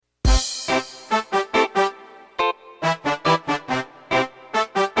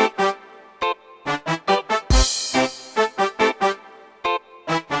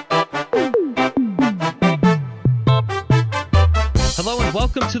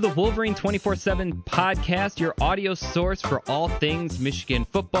to the Wolverine 24/7 podcast, your audio source for all things Michigan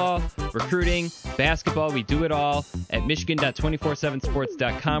football, recruiting, basketball. We do it all at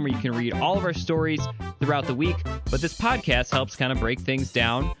michigan.247sports.com, where you can read all of our stories throughout the week. But this podcast helps kind of break things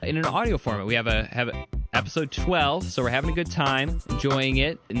down in an audio format. We have episode 12, so we're having a good time, enjoying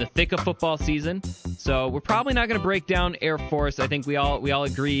it in the thick of football season. So we're probably not going to break down Air Force. I think we all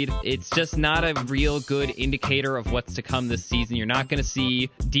agreed it's just not a real good indicator of what's to come this season. You're not going to see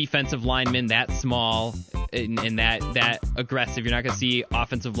defensive linemen that small and that aggressive. You're not going to see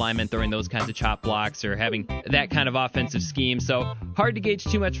offensive linemen throwing those kinds of chop blocks or having that kind of offensive scheme. So hard to gauge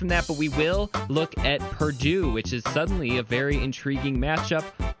too much from that, but we will look at Purdue, which is suddenly a very intriguing matchup.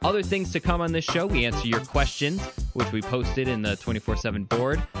 Other things to come on this show, we answer your questions, which we posted in the 24/7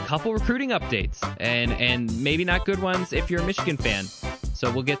 board. Couple recruiting updates, and maybe not good ones if you're a Michigan fan.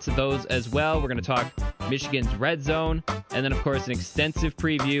 So we'll get to those as well. We're going to talk Michigan's red zone, and then, of course, an extensive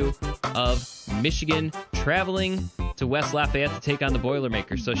preview of Michigan traveling to West Lafayette to take on the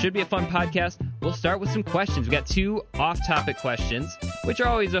Boilermakers. So it should be a fun podcast. We'll start with some questions. We've got two off-topic questions, which are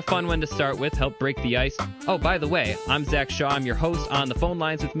always a fun one to start with, help break the ice. Oh, by the way, I'm Zach Shaw. I'm your host. On the phone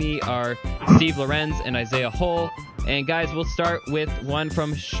lines with me are Steve Lorenz and Isaiah Hull. And, guys, we'll start with one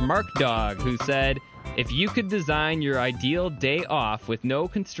from Schmark Dog, who said, if you could design your ideal day off with no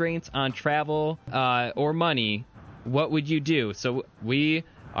constraints on travel or money, what would you do? So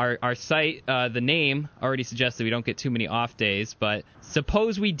our site, the name already suggests that we don't get too many off days, but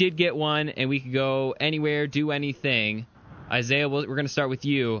suppose we did get one and we could go anywhere, do anything. Isaiah, we're going to start with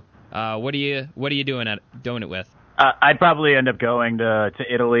you. What are you doing it with? I'd probably end up going to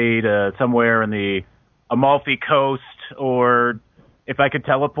Italy, to somewhere in the Amalfi Coast, or if I could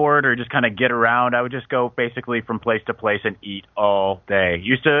teleport or just kind of get around, I would just go basically from place to place and eat all day.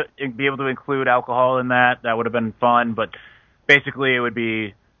 Used to be able to include alcohol in that. That would have been fun, but basically it would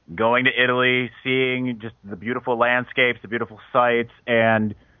be going to Italy, seeing just the beautiful landscapes, the beautiful sights,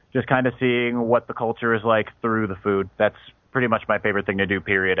 and just kind of seeing what the culture is like through the food. That's pretty much my favorite thing to do,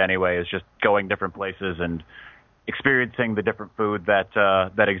 period, anyway, is just going different places and experiencing the different food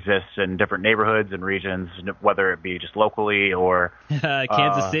that exists in different neighborhoods and regions, whether it be just locally or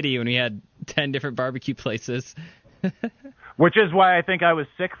Kansas City, when we had 10 different barbecue places. Which is why I think I was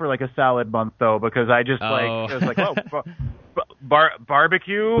sick for like a solid month, though, because I just it was like, oh,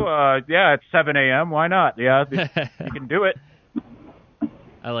 barbecue, yeah, it's 7 a.m. Why not? Yeah, you can do it.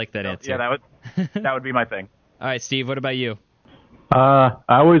 I like that answer. Yeah, that would be my thing. All right, Steve, what about you? I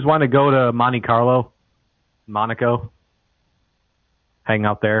always want to go to Monte Carlo, Monaco, hang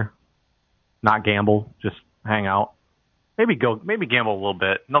out there, not gamble, just hang out. Maybe gamble a little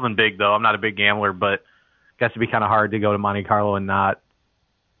bit. Nothing big, though. I'm not a big gambler, but I guess it'd be kind of hard to go to Monte Carlo and not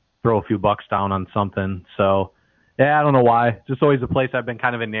throw a few bucks down on something. So, yeah, I don't know why. Just always a place I've been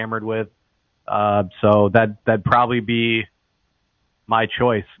kind of enamored with. So that'd probably be my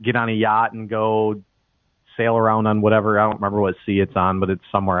choice. Get on a yacht and go sail around on whatever. I don't remember what sea it's on, but it's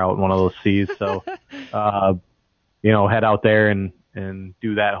somewhere out in one of those seas. So, head out there and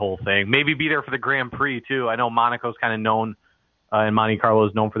do that whole thing. Maybe be there for the Grand Prix, too. I know Monaco's kind of known, and Monte Carlo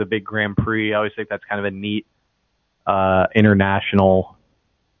is known for the big Grand Prix. I always think that's kind of a neat international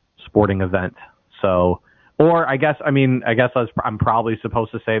sporting event. So, or I'm probably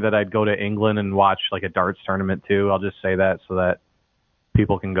supposed to say that I'd go to England and watch like a darts tournament, too. I'll just say that so that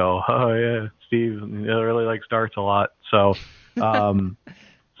people can go, oh, yeah, Steve really likes darts a lot. So so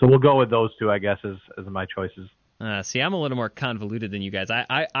we'll go with those two, I guess, as my choices. See, I'm a little more convoluted than you guys.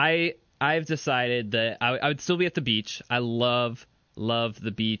 I've decided that I would still be at the beach. I love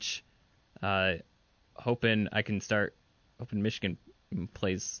the beach. Hoping Michigan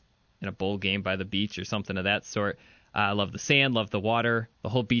plays in a bowl game by the beach or something of that sort. I love the sand, love the water. The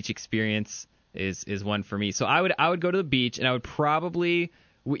whole beach experience is one for me. So I would go to the beach, and I would probably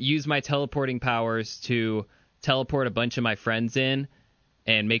use my teleporting powers to teleport a bunch of my friends in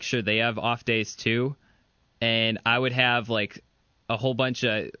and make sure they have off days too. And I would have like a whole bunch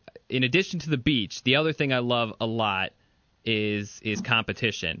of, in addition to the beach, the other thing I love a lot is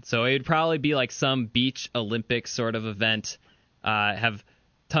competition. So it would probably be like some beach Olympics sort of event. Have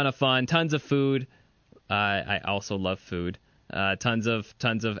ton of fun, tons of food. I also love food. Tons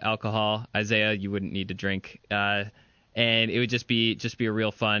of alcohol. Isaiah, you wouldn't need to drink. And it would just be a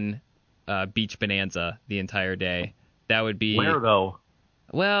real fun beach bonanza the entire day. That would be. Where though?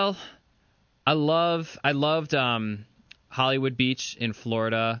 Well, I loved Hollywood Beach in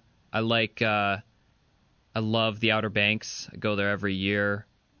Florida. I love the Outer Banks. I go there every year.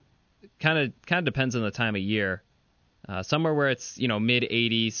 Kind of depends on the time of year. Somewhere where it's mid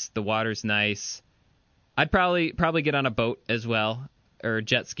 80s, the water's nice. I'd probably get on a boat as well. or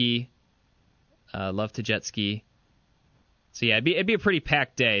jet ski. Love to jet ski. So yeah, it'd be a pretty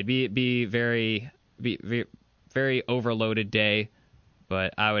packed day. It'd be very overloaded day,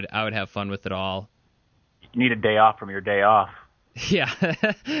 but I would have fun with it all. You need a day off from your day off. Yeah,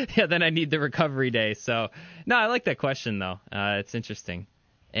 yeah. Then I need the recovery day. So no, I like that question though. It's interesting.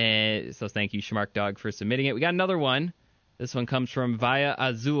 And so thank you, Schmark Dog, for submitting it. We got another one. This one comes from Via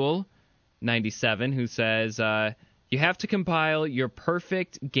Azul 97, who says, you have to compile your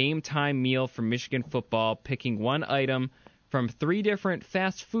perfect game time meal for Michigan football, picking one item from 3 different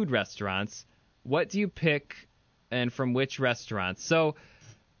fast food restaurants. What do you pick and from which restaurants? So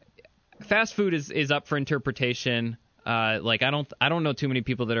fast food is up for interpretation. Like I don't know too many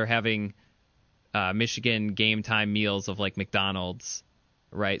people that are having Michigan game time meals of like McDonald's,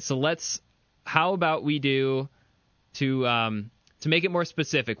 right? So how about we do to make it more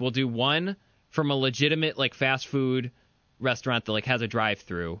specific, we'll do one from a legitimate like fast food restaurant that like has a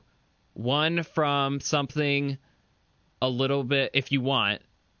drive-through, one from something a little bit, if you want,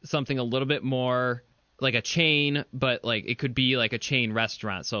 something a little bit more like a chain, but like it could be like a chain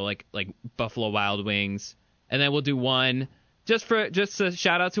restaurant, so like Buffalo Wild Wings. And then we'll do one just a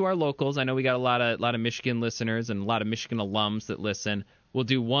shout out to our locals. I know we got a lot of Michigan listeners and a lot of Michigan alums that listen. We'll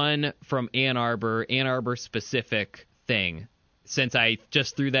do one from Ann Arbor specific thing. Since I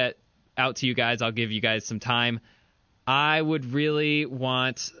just threw that out to you guys, I'll give you guys some time. I would really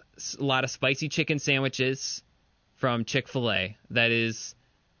want a lot of spicy chicken sandwiches from Chick-fil-A. That is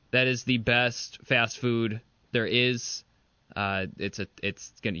the best fast food there is. You're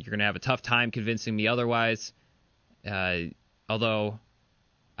gonna have a tough time convincing me otherwise. Although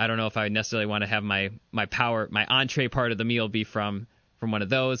I don't know if I necessarily want to have my entree part of the meal be from one of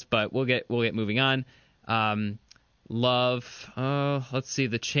those, but we'll get moving on. Let's see,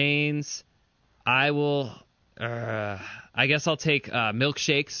 the chains. I guess I'll take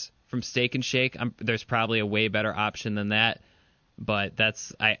milkshakes from Steak and Shake. There's probably a way better option than that, but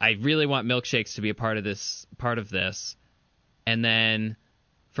I really want milkshakes to be a part of this. And then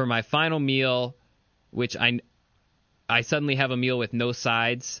for my final meal, which I suddenly have a meal with no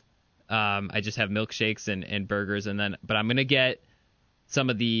sides. I just have milkshakes and burgers, but I'm gonna get some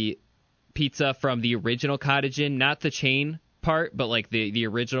of the pizza from the original Cottage Inn, not the chain part, but like the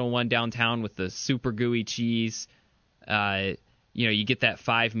original one downtown with the super gooey cheese. You get that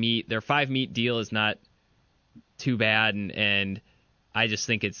 5 meat. Their 5 meat deal is not too bad, and I just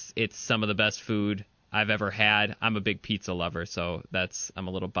think it's some of the best food I've ever had. I'm a big pizza lover, so I'm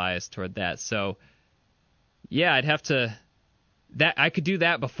a little biased toward that. So yeah, I could do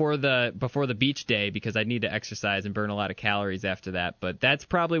that before the beach day because I'd need to exercise and burn a lot of calories after that. But that's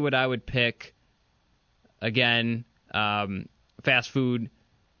probably what I would pick. Again, fast food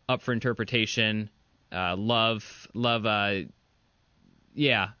up for interpretation. Love.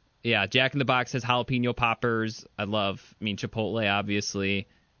 Yeah. Jack in the Box has jalapeno poppers. Chipotle, obviously.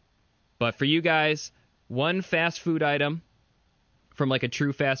 But for you guys, one fast food item from like a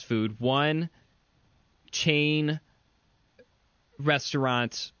true fast food, one chain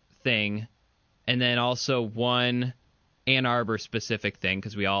restaurant thing, and then also one Ann Arbor specific thing,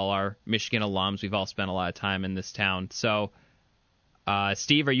 because we all are Michigan alums. We've all spent a lot of time in this town. So,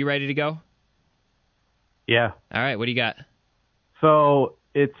 Steve, are you ready to go? Yeah. All right. What do you got? So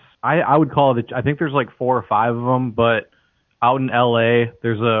I would call it, I think there's like 4 or 5 of them, but out in LA,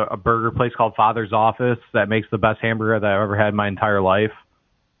 there's a burger place called Father's Office that makes the best hamburger that I've ever had in my entire life.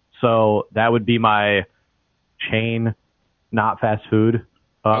 So that would be my chain, not fast food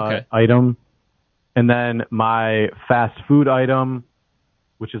item. And then my fast food item,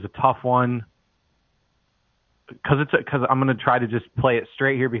 which is a tough one, because I'm going to try to just play it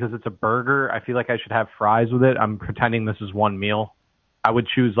straight here because it's a burger. I feel like I should have fries with it. I'm pretending this is one meal. I would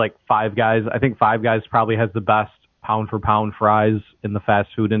choose like Five Guys. I think Five Guys probably has the best pound for pound fries in the fast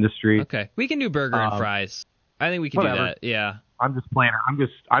food industry. Okay, we can do burger and fries. I think we can do that. Yeah. I'm just playing.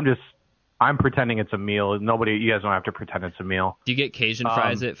 I'm pretending it's a meal. You guys don't have to pretend it's a meal. Do you get Cajun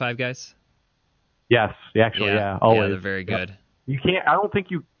fries at Five Guys? Yes, actually, yeah, always. Yeah, they're very good. Yep. You can't. I don't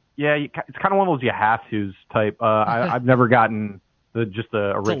think you. Yeah, it's kind of one of those you have to's type. I've never gotten the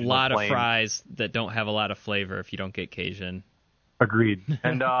original. It's a lot plain. Of fries that don't have a lot of flavor if you don't get Cajun. Agreed.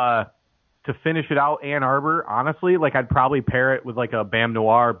 And to finish it out, Ann Arbor, honestly, like I'd probably pair it with like a Bam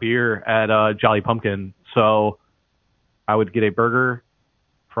Noir beer at Jolly Pumpkin. So I would get a burger,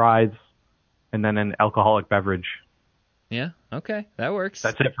 fries, and then an alcoholic beverage. Yeah, okay, that works.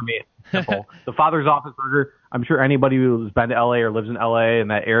 That's it for me. Simple. The Father's Office burger, I'm sure anybody who's been to LA or lives in LA in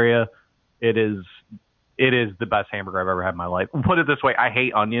that area, it is the best hamburger I've ever had in my life. Put it this way, I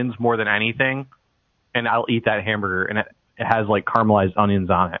hate onions more than anything, and I'll eat that hamburger. And it has like caramelized onions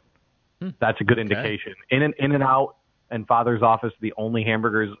on it. That's a good indication. In-N-Out and Father's Office, the only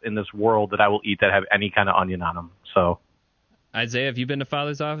hamburgers in this world that I will eat that have any kind of onion on them. So, Isaiah, have you been to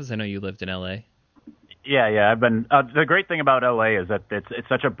Father's Office? I know you lived in L.A. Yeah, I've been. The great thing about LA is that it's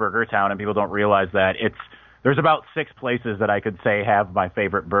such a burger town, and people don't realize that there's about 6 places that I could say have my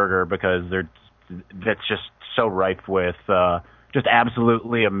favorite burger because that's just so rife with just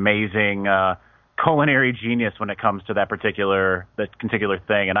absolutely amazing culinary genius when it comes to that particular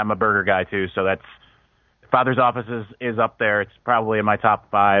thing. And I'm a burger guy too, so that's Father's Office is up there. It's probably in my top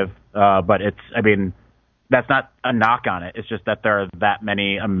 5, but that's not a knock on it. It's just that there are that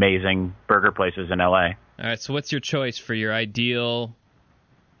many amazing burger places in LA. All right, so what's your choice for your ideal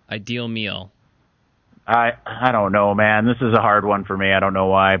meal? I don't know, man. This is a hard one for me. I don't know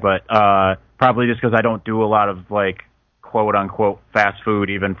why, but probably just because I don't do a lot of like quote unquote fast food,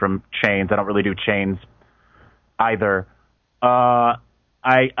 even from chains. I don't really do chains either. I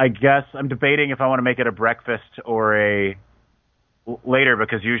guess I'm debating if I want to make it a breakfast or a later,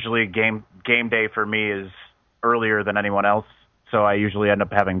 because usually game day for me is earlier than anyone else, so I usually end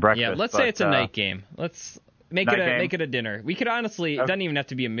up having breakfast. Yeah, let's say it's a night game. Let's make it a dinner. We could honestly, it doesn't even have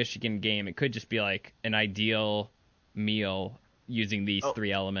to be a Michigan game. It could just be like an ideal meal using these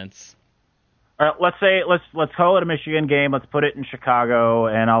 3 elements. All right, let's call it a Michigan game. Let's put it in Chicago,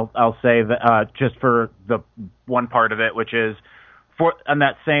 and I'll say that just for the one part of it, which is on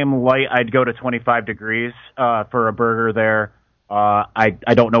that same light, I'd go to 25 degrees for a burger there. I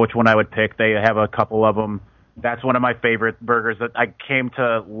don't know which one I would pick. They have a couple of them. That's one of my favorite burgers. That I came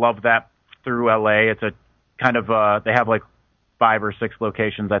to love that through LA. It's a kind of they have like 5 or 6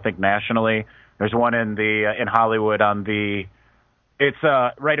 locations, I think, nationally. There's one in Hollywood it's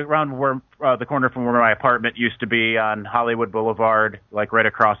right around where the corner from where my apartment used to be on Hollywood Boulevard, like right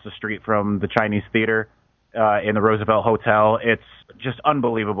across the street from the Chinese Theater in the Roosevelt Hotel. It's just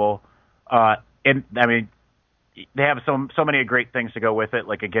unbelievable. They have so many great things to go with it,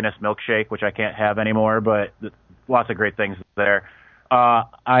 like a Guinness milkshake, which I can't have anymore, but lots of great things there.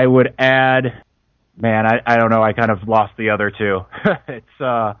 I would add, man, I don't know, I kind of lost the other 2. It's,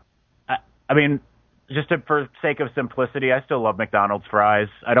 for sake of simplicity, I still love McDonald's fries.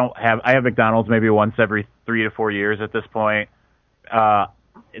 I have McDonald's maybe once every 3 to 4 years at this point.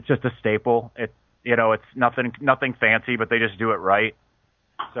 It's just a staple. It's nothing fancy, but they just do it right.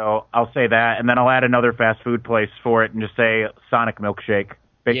 So I'll say that, and then I'll add another fast food place for it and just say Sonic Milkshake.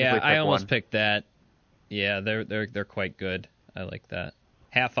 Yeah, I almost picked that. Yeah, they're quite good. I like that.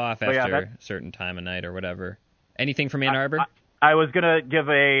 Half off after a certain time of night or whatever. Anything from Ann Arbor? I was gonna give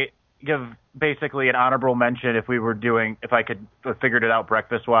basically an honorable mention if I could have figured it out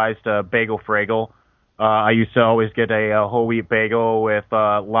breakfast wise to Bagel Fragel. I used to always get a whole wheat bagel with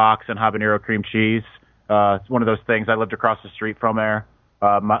lox and habanero cream cheese. It's one of those things. I lived across the street from there.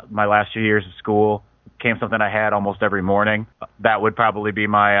 My last 2 years of school became something I had almost every morning. That would probably be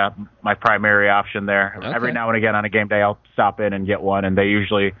my primary option there. Okay. Every now and again on a game day, I'll stop in and get one, and they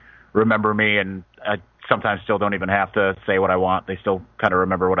usually remember me, and I sometimes still don't even have to say what I want. They still kind of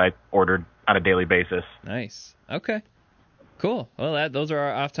remember what I ordered on a daily basis. Next. Okay. Cool. Well, those are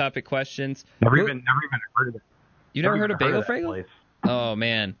our off-topic questions. Never even heard of it. You never heard of Bagel Fragel? Oh,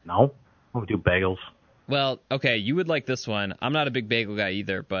 man. No. I don't do bagels. Well, okay, you would like this one. I'm not a big bagel guy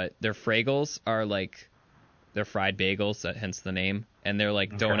either, but their Fragels are like, they're fried bagels, hence the name, and they're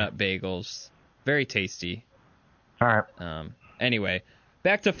like donut bagels. Very tasty. All right. Anyway,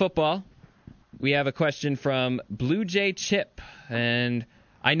 back to football. We have a question from Blue Jay Chip, and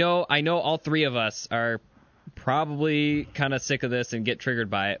I know all 3 of us are probably kind of sick of this and get triggered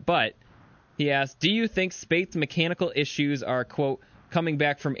by it, but he asked, do you think Spate's mechanical issues are, quote, coming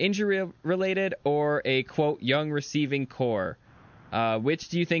back from injury-related or a, quote, young receiving core? Which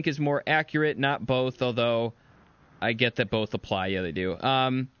do you think is more accurate? Not both, although I get that both apply. Yeah, they do.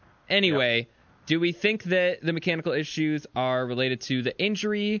 Anyway, do we think that the mechanical issues are related to the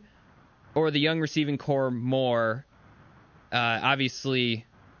injury or the young receiving core more? Obviously,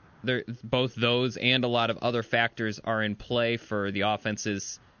 both those and a lot of other factors are in play for the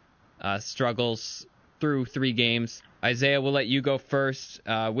offense's struggles through 3 games. Isaiah, we'll let you go first.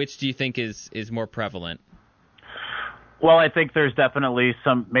 Which do you think is more prevalent? Well, I think there's definitely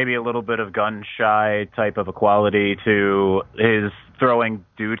maybe a little bit of gun-shy type of a quality to his throwing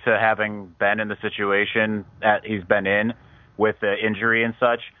due to having been in the situation that he's been in with the injury and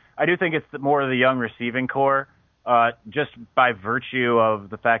such. I do think it's more of the young receiving core, just by virtue of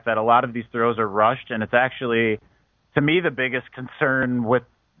the fact that a lot of these throws are rushed, and it's actually, to me, the biggest concern with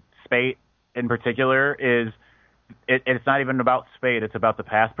Spate in particular is it's not even about Spade. It's about the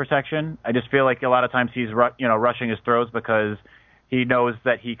pass protection. I just feel like a lot of times he's rushing his throws because he knows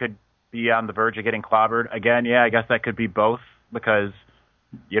that he could be on the verge of getting clobbered. Again, yeah, I guess that could be both because,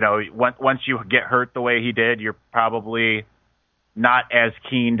 once you get hurt the way he did, you're probably not as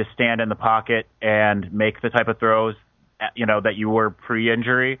keen to stand in the pocket and make the type of throws, that you were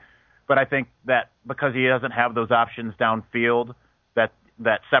pre-injury. But I think that because he doesn't have those options downfield,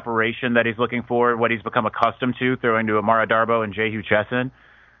 that separation that he's looking for, what he's become accustomed to throwing to Amara Darboh and Jehu Chesson,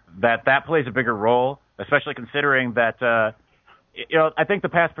 that plays a bigger role, especially considering that, I think the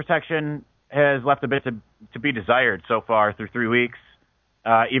pass protection has left a bit to be desired so far through 3 weeks.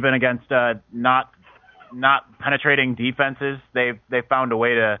 Even against not penetrating defenses, they've found a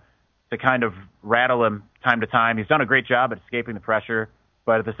way to kind of rattle him time to time. He's done a great job at escaping the pressure,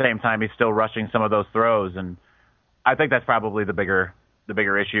 but at the same time, he's still rushing some of those throws, and I think that's probably the bigger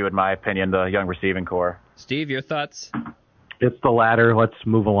issue, in my opinion, the young receiving core. Steve, your thoughts? It's the latter. Let's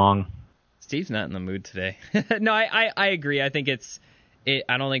move along. Steve's not in the mood today. No, I agree. I think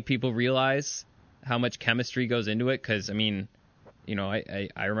I don't think people realize how much chemistry goes into it because,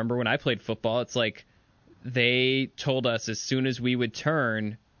 I remember when I played football, it's like they told us as soon as we would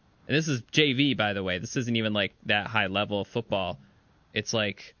turn, and this is JV, by the way, this isn't even like that high level of football. It's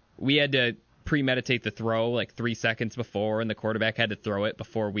like we had to premeditate the throw like 3 seconds before, and the quarterback had to throw it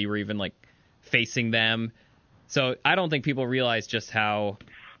before we were even like facing them. So I don't think people realize just how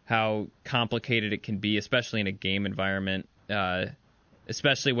complicated it can be, especially in a game environment,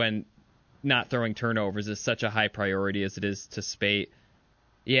 especially when not throwing turnovers is such a high priority as it is to Spate.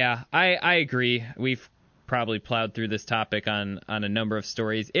 Yeah, I agree. We've probably plowed through this topic on a number of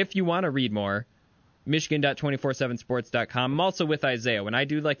stories. If you want to read more, Michigan.247sports.com. I'm also with Isaiah. When I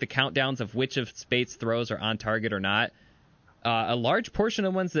do like the countdowns of which of Spate's throws are on target or not, a large portion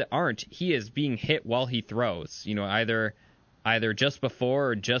of the ones that aren't, he is being hit while he throws. Either just before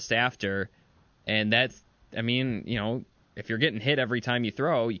or just after. And that's, if you're getting hit every time you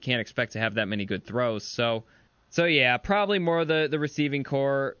throw, you can't expect to have that many good throws. So yeah, probably more the receiving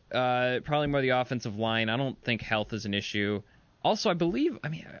core, probably more the offensive line. I don't think health is an issue. Also, I believe,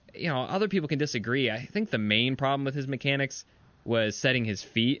 other people can disagree. I think the main problem with his mechanics was setting his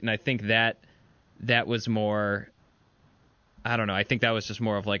feet, and I think that was more, I don't know, I think that was just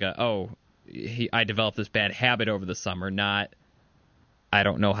more of like I developed this bad habit over the summer, not I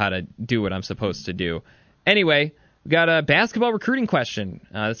don't know how to do what I'm supposed to do. Anyway, we got a basketball recruiting question.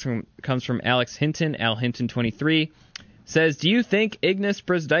 This comes from Alex Hinton, Al Hinton 23. Says, do you think Ignas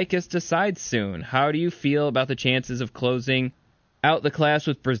Brazdeikis decides soon? How do you feel about the chances of closing out the class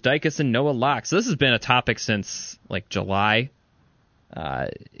with Brazdeikis and Noah Locke? So this has been a topic since like July.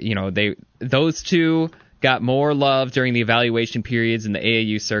 Those two got more love during the evaluation periods in the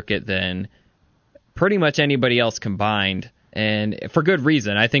AAU circuit than pretty much anybody else combined. And for good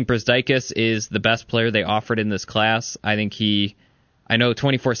reason. I think Brazdeikis is the best player they offered in this class. I think I know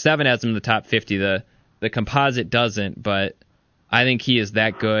 24/7 has him in the top 50. The composite doesn't, but I think he is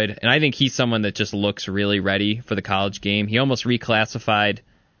that good. And I think he's someone that just looks really ready for the college game. He almost reclassified,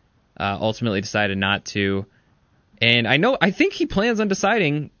 ultimately decided not to. And I think he plans on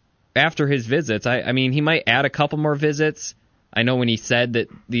deciding after his visits. He might add a couple more visits. I know when he said that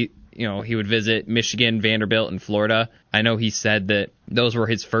he would visit Michigan, Vanderbilt, and Florida. I know he said that those were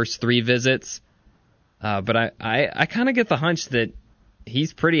his first 3 visits. But I kind of get the hunch that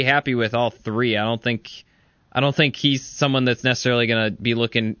he's pretty happy with all 3. I don't think he's someone that's necessarily going to be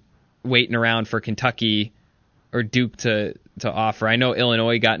waiting around for Kentucky or Duke to offer. I know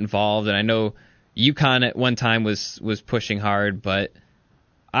Illinois got involved, and I know UConn at one time was pushing hard, but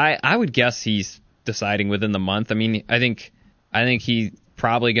I would guess he's deciding within the month. I think he's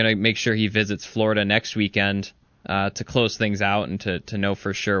probably going to make sure he visits Florida next weekend to close things out and to know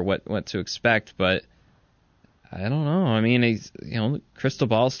for sure what to expect. But I don't know. He's crystal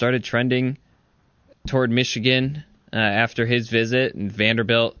ball started trending toward Michigan after his visit, and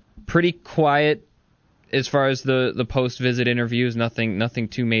Vanderbilt pretty quiet as far as the post-visit interviews. Nothing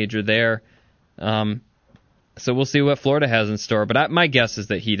too major there. So we'll see what Florida has in store. But my guess is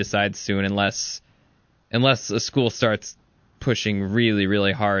that he decides soon, unless a school starts pushing really,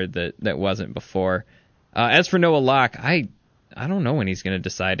 really hard that wasn't before. As for Noah Locke, I don't know when he's going to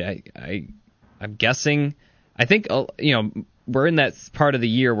decide. I'm guessing. I think we're in that part of the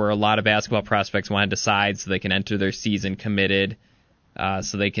year where a lot of basketball prospects want to decide so they can enter their season committed,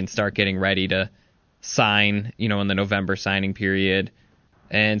 so they can start getting ready to sign, in the November signing period.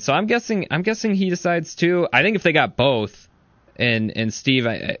 And so I'm guessing he decides too. I think if they got both, and Steve,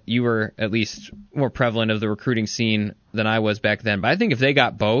 you were at least more prevalent of the recruiting scene than I was back then, but I think if they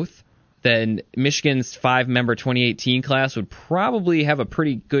got both, then Michigan's 5-member 2018 class would probably have a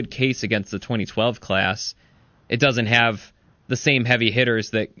pretty good case against the 2012 class. It doesn't have the same heavy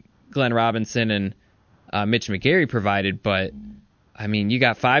hitters that Glenn Robinson and Mitch McGary provided, but I mean, you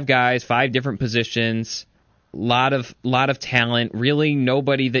got 5 guys, 5 different positions, lot of talent, really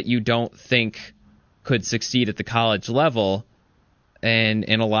nobody that you don't think could succeed at the college level, and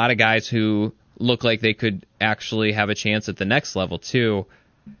a lot of guys who look like they could actually have a chance at the next level too.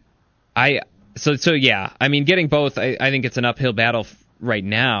 So yeah, I mean, getting both, I think it's an uphill battle right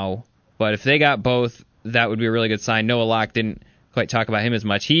now, but if they got both, that would be a really good sign. Noah Locke didn't quite talk about him as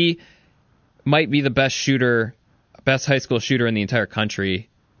much. He might be the best high school shooter in the entire country.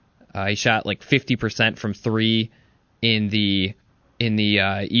 He shot like 50% from 3 in the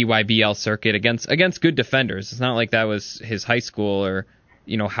EYBL circuit against good defenders. It's not like that was his high school or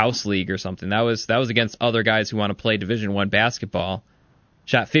house league or something. That was against other guys who want to play Division I basketball.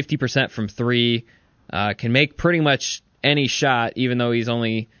 Shot 50% from 3, can make pretty much any shot, even though he's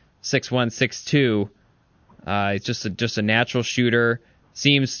only 6'1", 6'2". He's just a natural shooter.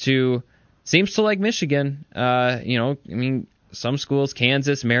 Seems to like Michigan. I mean, some schools,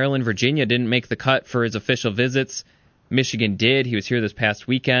 Kansas, Maryland, Virginia, didn't make the cut for his official visits. Michigan did. He was here this past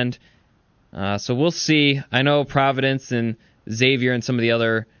weekend. So we'll see. I know Providence and Xavier and some of the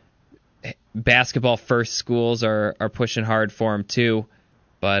other basketball first schools are pushing hard for him too.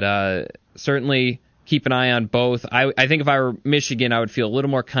 But certainly keep an eye on both. I think if I were Michigan, I would feel a little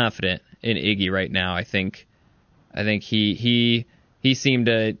more confident in Iggy right now. I think he seemed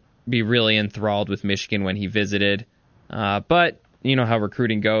to be really enthralled with Michigan when he visited. But you know how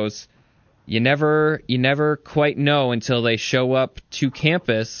recruiting goes. You never quite know until they show up to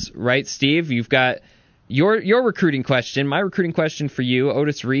campus, right, Steve? You've got your recruiting question. My recruiting question for you,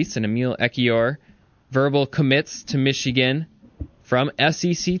 Otis Reese and Emil Ekiyor, verbal commits to Michigan from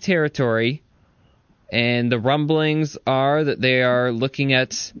SEC territory, and the rumblings are that they are looking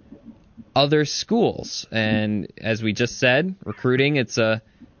at other schools. And as we just said, recruiting,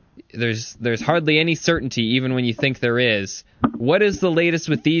 there's hardly any certainty, even when you think there is. What is the latest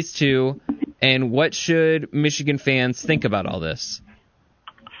with these two, and what should Michigan fans think about all this?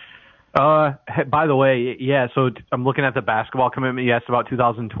 By the way, yeah, so I'm looking at the basketball commitment you asked about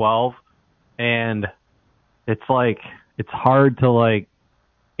 2012, and it's hard to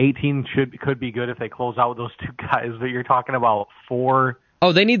 18 could be good if they close out with those 2 guys, but you're talking about 4.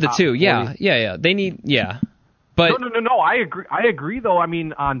 Oh, they need the 2. Yeah. They need, yeah. But No. I agree though. I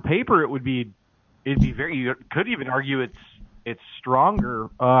mean, on paper it'd be very. You could even argue it's stronger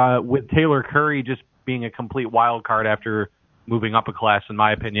with Taylor Curry just being a complete wild card after moving up a class, in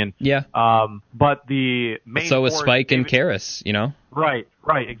my opinion. Yeah. But the main so is Spike and Karras,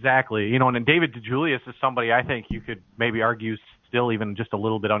 Right, exactly. And then David DeJulius is somebody I think you could maybe argue still even just a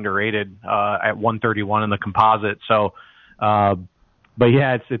little bit underrated at 131 in the composite. So. But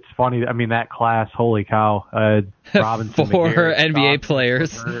yeah, it's funny. I mean, that class, holy cow! Robinson, 4 McGarry, NBA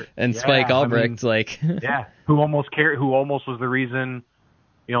players and Spike Albrecht, yeah, who almost was the reason,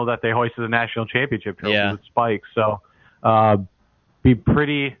 that they hoisted the national championship trophy with Spike. So, be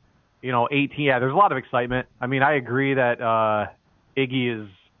pretty, 18. Yeah, there's a lot of excitement. I mean, I agree that Iggy is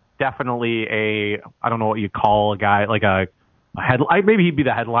definitely I don't know what you call a guy like a maybe he'd be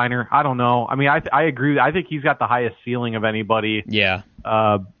the headliner. I don't know. I mean, I agree. I think he's got the highest ceiling of anybody. Yeah.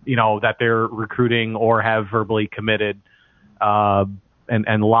 That they're recruiting or have verbally committed.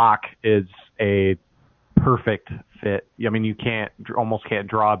 And Locke is a perfect fit. I mean, you almost can't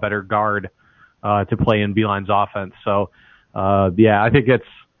draw a better guard to play in Beeline's offense. So, I think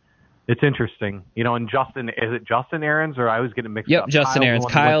it's interesting. And Justin, is it Justin Ahrens, or I was getting mixed up? Yep, Justin Ahrens.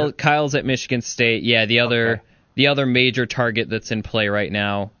 Kyle's at Michigan State. Yeah, the other major target that's in play right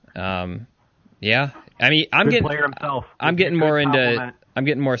now. Yeah, I mean, I'm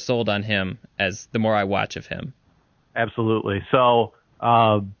getting more sold on him as the more I watch of him. Absolutely. So,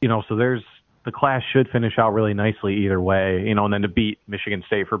 so there's the class should finish out really nicely either way. And then to beat Michigan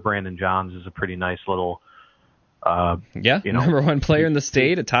State for Brandon Johns is a pretty nice little. Number 1 player in the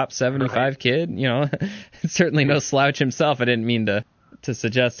state, a top 75 kid. Certainly no slouch himself. I didn't mean to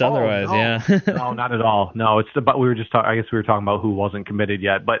suggest otherwise. No. Yeah. No, not at all. No, it's about we were just I guess we were talking about who wasn't committed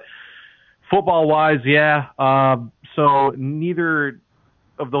yet, but football wise, yeah. So neither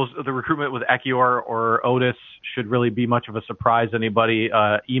of the recruitment with Ekiyor or Otis should really be much of a surprise to anybody.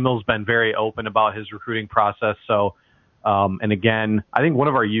 Emil's been very open about his recruiting process. So, and again, I think one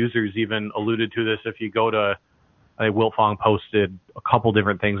of our users even alluded to this. If you go to, I think Wiltfong posted a couple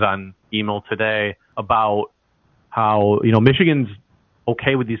different things on Emil today about how Michigan's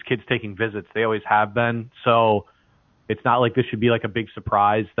okay with these kids taking visits. They always have been. So It's not like this should be like a big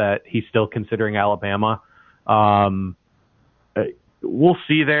surprise that he's still considering Alabama. We'll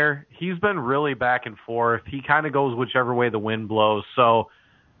see there. He's been really back and forth. He kind of goes whichever way the wind blows. So,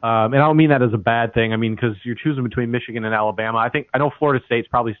 and I don't mean that as a bad thing. I mean, because you're choosing between Michigan and Alabama. I know Florida State's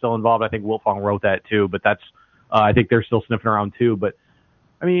probably still involved. I think Wilfong wrote that too, but I think they're still sniffing around too. But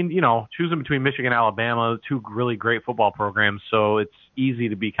I mean, choosing between Michigan and Alabama, two really great football programs. So it's easy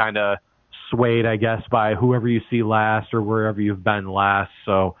to be kind of swayed, I guess, by whoever you see last or wherever you've been last.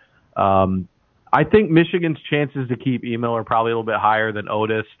 So, I think Michigan's chances to keep Emil are probably a little bit higher than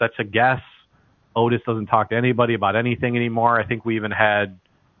Otis. That's a guess. Otis doesn't talk to anybody about anything anymore. I think we even had,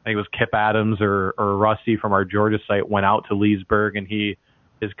 I think it was Kip Adams or Rusty from our Georgia site went out to Leesburg, and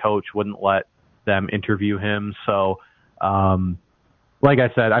his coach wouldn't let them interview him. So, like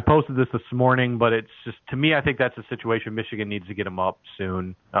I said, I posted this morning, but it's just, to me, I think that's a situation Michigan needs to get him up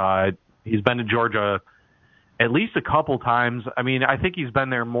soon. He's been to Georgia at least a couple times. I mean, I think he's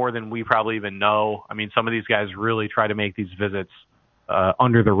been there more than we probably even know. I mean, some of these guys really try to make these visits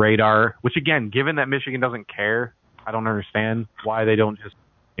under the radar, which, again, given that Michigan doesn't care, I don't understand why they don't just,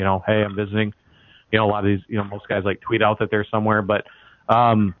 hey, I'm visiting. A lot of these, most guys like tweet out that they're somewhere. But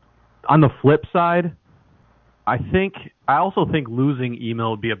on the flip side, I also think losing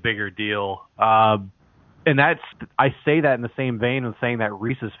Emil would be a bigger deal. And I say that in the same vein of saying that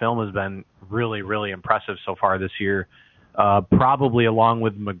Reese's film has been really, really impressive so far this year. Probably along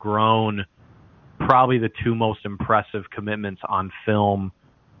with McGrone, probably the two most impressive commitments on film,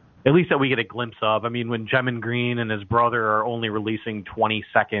 at least that we get a glimpse of. I mean, when Jemin Green and his brother are only releasing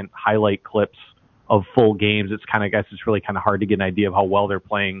 20-second highlight clips of full games, it's really kind of hard to get an idea of how well they're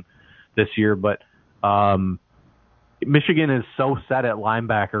playing this year. But Michigan is so set at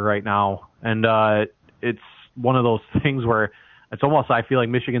linebacker right now, and it's one of those things where it's almost, I feel like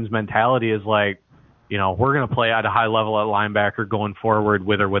Michigan's mentality is like, we're going to play at a high level at linebacker going forward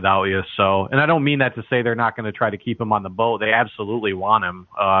with or without you. So, and I don't mean that to say they're not going to try to keep him on the boat. They absolutely want him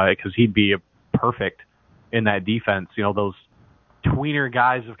because he'd be perfect in that defense. Those tweener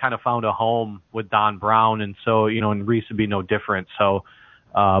guys have kind of found a home with Don Brown, and so, and Reese would be no different. So,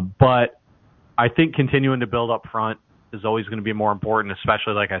 but I think continuing to build up front is always going to be more important,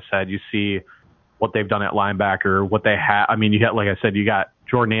 especially, like I said, you see what they've done at linebacker, what they have. I mean, you got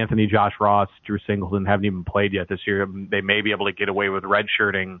Jordan Anthony, Josh Ross, Drew Singleton haven't even played yet this year. They may be able to get away with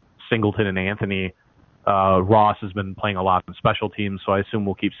redshirting Singleton and Anthony. Ross has been playing a lot on special teams, so I assume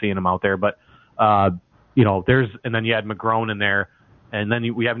we'll keep seeing him out there. But, and then you had McGrone in there, and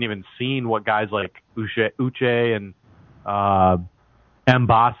then we haven't even seen what guys like Uche and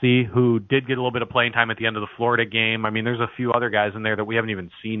Mbasi, who did get a little bit of playing time at the end of the Florida game. I mean, there's a few other guys in there that we haven't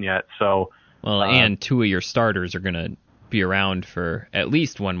even seen yet. So, well, and two of your starters are going to be around for at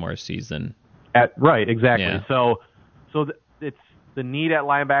least one more season. Right, exactly. Yeah. So it's the need at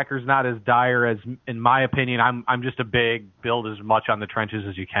linebacker is not as dire as, in my opinion. I'm just a big build as much on the trenches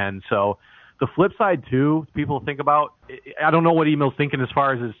as you can. So the flip side too, people think about. I don't know what Emil's thinking as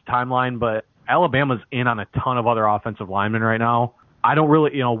far as his timeline, but Alabama's in on a ton of other offensive linemen right now. I don't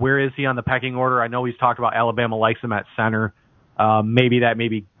really, where is he on the pecking order? I know he's talked about Alabama likes him at center.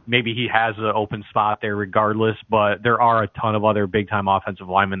 Maybe he has an open spot there regardless, but there are a ton of other big-time offensive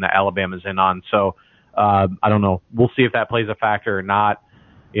linemen that Alabama's in on. So, I don't know. We'll see if that plays a factor or not.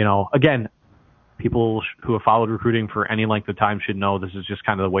 Again, people who have followed recruiting for any length of time should know this is just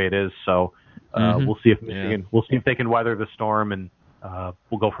kind of the way it is. So, we'll see if Michigan, we'll see if they can weather the storm, and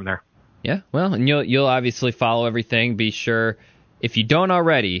we'll go from there. Yeah, well, and you'll obviously follow everything. Be sure, if you don't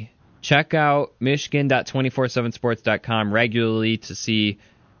already, check out michigan.247sports.com regularly to see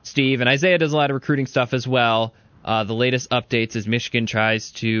Steve. And Isaiah does a lot of recruiting stuff as well. The latest updates as Michigan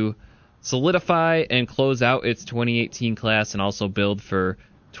tries to solidify and close out its 2018 class and also build for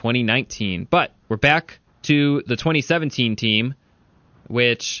 2019. But we're back to the 2017 team,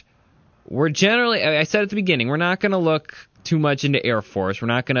 which we're generally, I said at the beginning, we're not going to look too much into Air Force. We're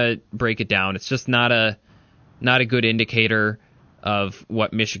not going to break it down. It's just not a good indicator of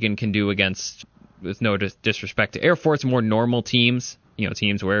what Michigan can do against, with no disrespect to Air Force, more normal teams,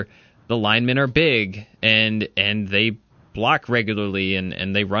 teams where the linemen are big and they block regularly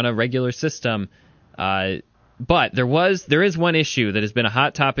and they run a regular system. But there is one issue that has been a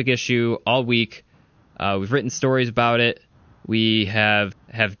hot topic issue all week. We've written stories about it. We have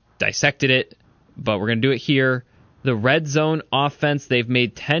dissected it, but we're going to do it here. The red zone offense, they've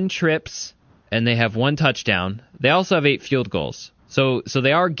made 10 trips and they have 1 touchdown. They also have 8 field goals. So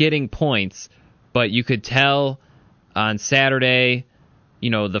they are getting points, but you could tell on Saturday,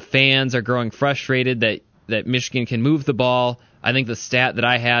 the fans are growing frustrated that Michigan can move the ball. I think the stat that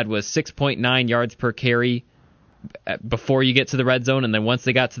I had was 6.9 yards per carry before you get to the red zone, and then once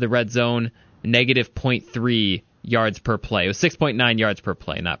they got to the red zone, negative 0.3 yards per play. It was 6.9 yards per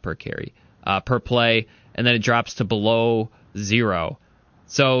play, not per carry, per play, and then it drops to below 0.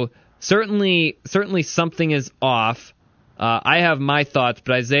 So certainly something is off. I have my thoughts,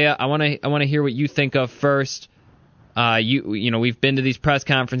 but Isaiah, I want to hear what you think of first. We've been to these press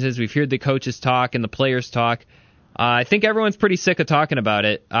conferences, we've heard the coaches talk and the players talk. I think everyone's pretty sick of talking about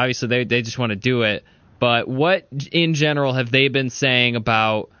it. Obviously, they just want to do it. But what, in general, have they been saying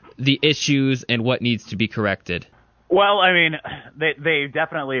about the issues and what needs to be corrected? Well, I mean, they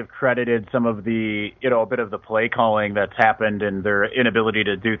definitely have credited some of the, a bit of the play calling that's happened and their inability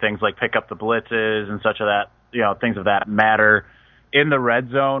to do things like pick up the blitzes and such of that, things of that matter in the red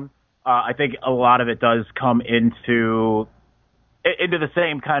zone. I think a lot of it does come into the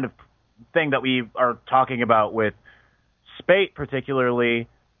same kind of thing that we are talking about with Spate, particularly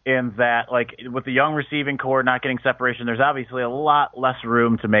in that, like, with the young receiving core not getting separation, there's obviously a lot less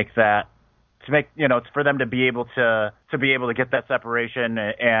room to make, for them to be able to get that separation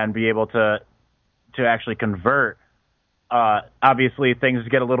and be able to actually convert. Obviously, things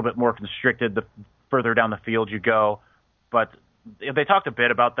get a little bit more constricted the further down the field you go, but they talked a bit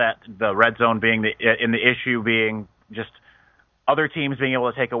about that, the red zone being the issue being just other teams being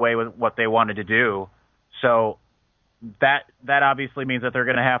able to take away with what they wanted to do. So that obviously means that they're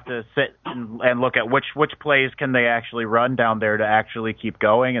going to have to sit and look at which plays can they actually run down there to actually keep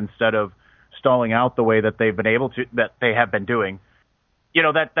going instead of stalling out the way that that they have been doing.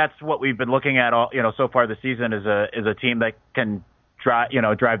 That's what we've been looking at all, so far this season is a team that can drive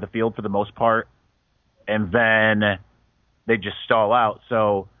the field for the most part, and then they just stall out.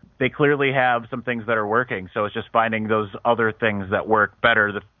 So they clearly have some things that are working. So it's just finding those other things that work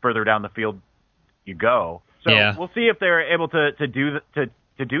better the further down the field you go. So yeah. We'll see if they're able to do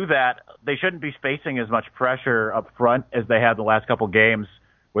that. They shouldn't be facing as much pressure up front as they had the last couple games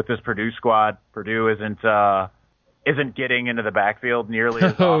with this Purdue squad. Purdue isn't getting into the backfield nearly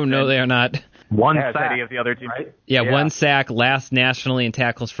as often. Oh, no, they are not. One sack, any of the other teams. Right? Yeah, 1 sack, last nationally in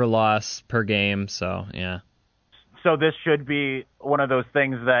tackles for loss per game. So, yeah. So this should be one of those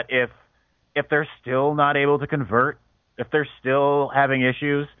things that if they're still not able to convert, if they're still having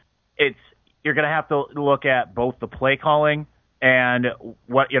issues, you're going to have to look at both the play calling and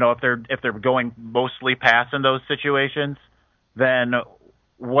what, if they're going mostly pass in those situations, then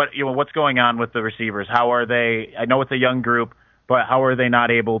what's going on with the receivers? How are they? I know it's a young group, but how are they not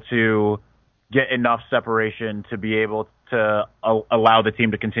able to get enough separation to be able to allow the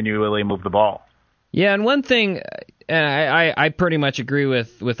team to continually move the ball? Yeah, and one thing, and I pretty much agree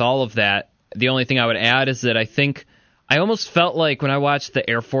with all of that. The only thing I would add is that I almost felt like when I watched the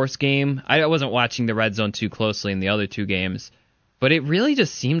Air Force game, I wasn't watching the red zone too closely in the other two games, but it really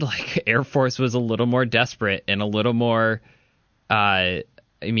just seemed like Air Force was a little more desperate and a little more, I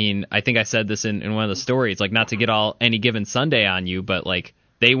think I said this in one of the stories, like not to get all any given Sunday on you, but like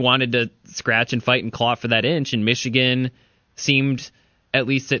they wanted to scratch and fight and claw for that inch, and Michigan seemed, at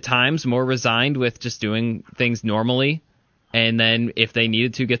least at times, more resigned with just doing things normally, and then if they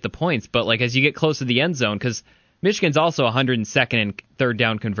needed to, get the points. But like as you get close to the end zone, because Michigan's also 102nd in third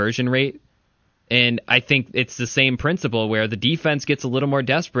down conversion rate, and I think it's the same principle where the defense gets a little more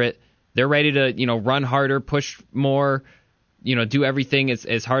desperate. They're ready to run harder, push more, do everything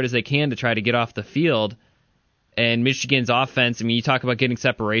as hard as they can to try to get off the field. And Michigan's offense, you talk about getting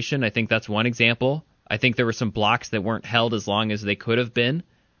separation. I think that's one example. I think there were some blocks that weren't held as long as they could have been,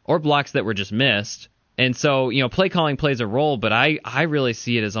 or blocks that were just missed. And so, play calling plays a role, but I really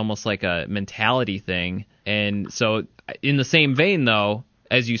see it as almost like a mentality thing. And so in the same vein, though,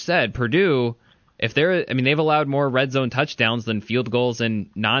 as you said, Purdue, they've allowed more red zone touchdowns than field goals and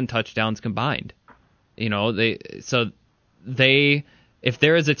non-touchdowns combined. If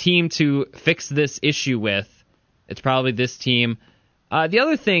there is a team to fix this issue with, it's probably this team. The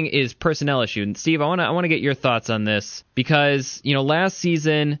other thing is personnel issue. And Steve, I want to get your thoughts on this because, last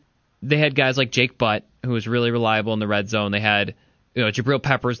season they had guys like Jake Butt, who was really reliable in the red zone. They had, Jabril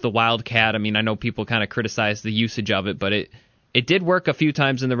Peppers, the Wildcat. I know people kind of criticize the usage of it, but it did work a few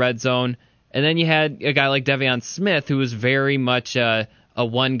times in the red zone. And then you had a guy like De'Veon Smith, who was very much a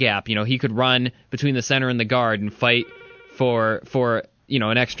one gap. He could run between the center and the guard and fight for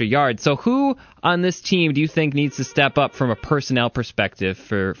an extra yard. So who on this team do you think needs to step up from a personnel perspective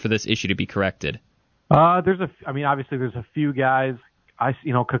for this issue to be corrected? Obviously there's a few guys.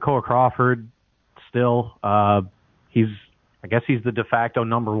 Kakoa Crawford still. I guess he's the de facto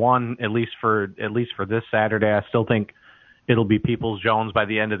number one, at least for this Saturday. I still think it'll be Peoples-Jones by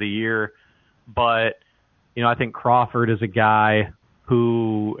the end of the year. But, I think Crawford is a guy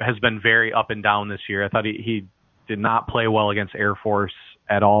who has been very up and down this year. I thought he did not play well against Air Force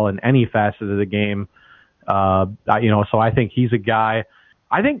at all in any facet of the game. So I think he's a guy.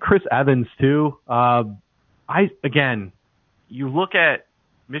 I think Chris Evans too. You look at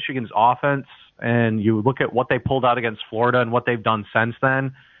Michigan's offense and you look at what they pulled out against Florida and what they've done since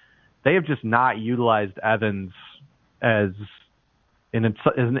then. They have just not utilized Evans as in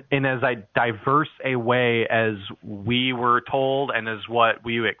as diverse a way as we were told and as what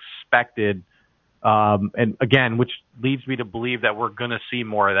we expected. And again, which leads me to believe that we're going to see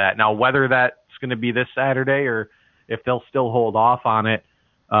more of that. Now, whether that's going to be this Saturday or if they'll still hold off on it,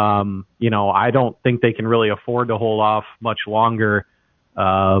 I don't think they can really afford to hold off much longer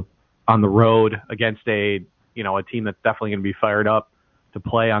on the road against a team that's definitely going to be fired up to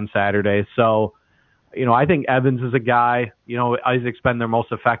play on Saturday. So, I think Evans is a guy, Isaac's been their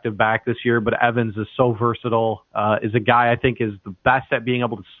most effective back this year, but Evans is so versatile, is a guy I think is the best at being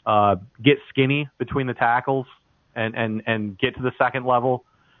able to get skinny between the tackles and get to the second level.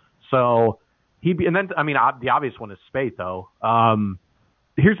 So the obvious one is Spate though.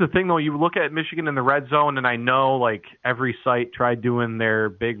 Here's the thing though, you look at Michigan in the red zone, and I know like every site tried doing their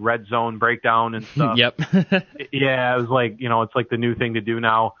big red zone breakdown and stuff. Yep. Yeah, it was like, it's like the new thing to do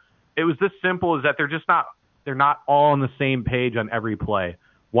now. It was this simple, is that they're not all on the same page on every play.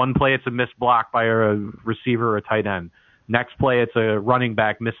 One play, it's a missed block by a receiver or a tight end. Next play, it's a running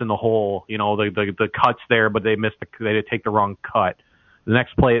back missing the hole. The cut's there, but they take the wrong cut. The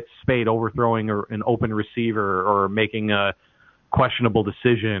next play, it's Spade overthrowing an open receiver or making a questionable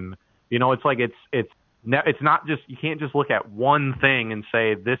decision. It's like it's not just, you can't just look at one thing and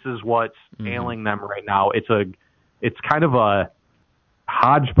say this is what's ailing them right now. It's kind of a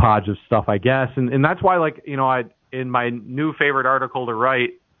hodgepodge of stuff, I guess, and that's why, like, I in my new favorite article to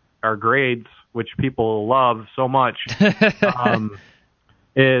write, our grades, which people love so much,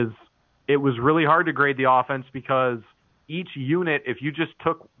 is it was really hard to grade the offense because each unit, if you just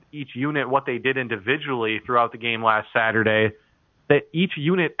took each unit what they did individually throughout the game last Saturday, that each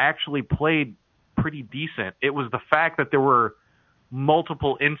unit actually played pretty decent. It was the fact that there were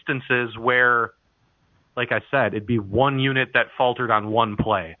multiple instances where, like I said, it'd be one unit that faltered on one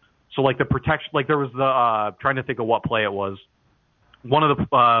play. So like the protection, like there was the, trying to think of what play it was. One of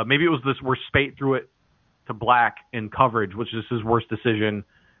the, maybe it was this where Spate threw it to Black in coverage, which is his worst decision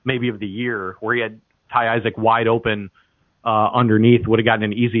maybe of the year, where he had Ty Isaac wide open underneath, would have gotten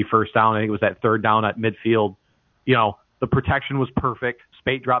an easy first down. I think it was that third down at midfield. The protection was perfect.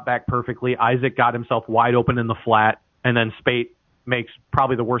 Spate dropped back perfectly. Isaac got himself wide open in the flat, and then Spate makes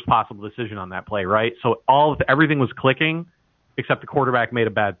probably the worst possible decision on that play, right? So everything was clicking except the quarterback made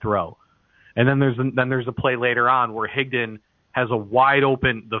a bad throw. And then there's a play later on where Higdon has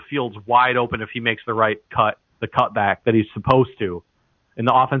the field's wide open if he makes the right cut, the cutback that he's supposed to. And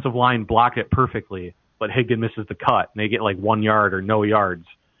the offensive line blocked it perfectly, but Higdon misses the cut, and they get like 1 yard or no yards.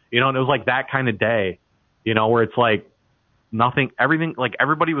 And it was like that kind of day, where it's like everything, like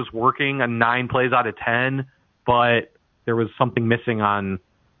everybody was working on 9 plays out of 10, but there was something missing on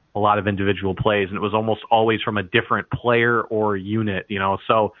a lot of individual plays, and it was almost always from a different player or unit,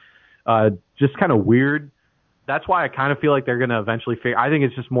 so just kind of weird. That's why I kind of feel like they're going to eventually I think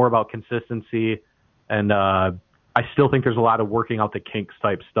it's just more about consistency, and I still think there's a lot of working out the kinks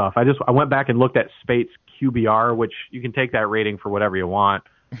type stuff. I went back and looked at Spate's QBR, which you can take that rating for whatever you want,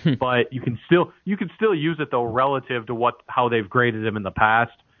 but you can still use it though relative to how they've graded him in the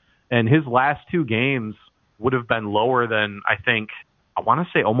past. And his last 2 games would have been lower than, I want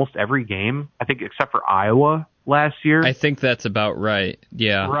to say almost every game, I think, except for Iowa last year. I think that's about right.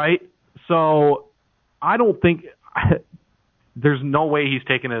 Yeah. Right. So I don't think there's no way he's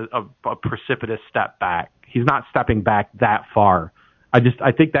taken a precipitous step back. He's not stepping back that far. I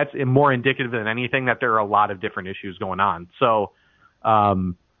think that's more indicative than anything that there are a lot of different issues going on. So,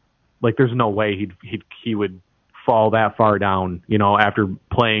 there's no way he would fall that far down, after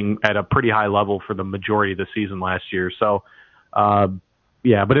playing at a pretty high level for the majority of the season last year. So,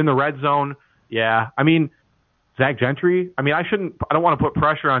 but in the red zone, Zach Gentry, I don't want to put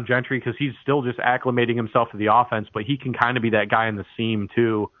pressure on Gentry because he's still just acclimating himself to the offense, but he can kind of be that guy in the seam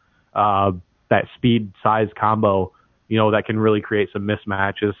too, that speed size combo, that can really create some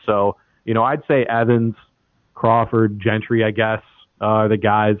mismatches. So, I'd say Evans, Crawford, Gentry, I guess, the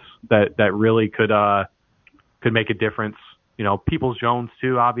guys that really could make a difference. Peoples-Jones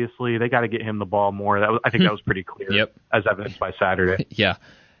too, obviously. They got to get him the ball more. I think that was pretty clear. Yep. As evidenced by Saturday. Yeah.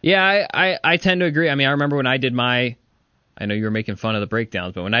 Yeah, I tend to agree. I remember when I did I know you were making fun of the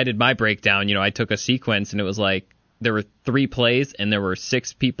breakdowns, but when I did my breakdown, I took a sequence and it was like there were 3 plays and there were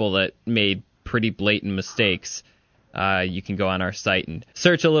 6 people that made pretty blatant mistakes. You can go on our site and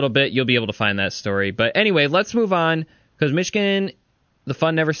search a little bit. You'll be able to find that story. But anyway, let's move on because Michigan, the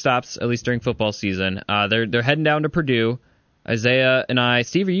fun never stops, at least during football season. They're heading down to Purdue. Isaiah and I.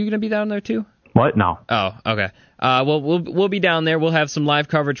 Steve, are you going to be down there too? What? No. Oh, okay. Well, we'll be down there. We'll have some live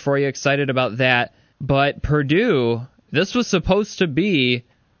coverage for you. Excited about that. But Purdue, this was supposed to be,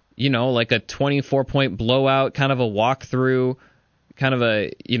 like a 24-point blowout, kind of a walkthrough, kind of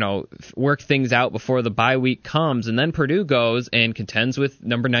a, work things out before the bye week comes. And then Purdue goes and contends with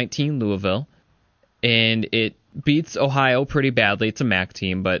number 19 Louisville, and it beats Ohio pretty badly. It's a MAC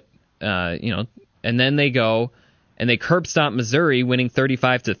team, but and then they go and they curb stomp Missouri, winning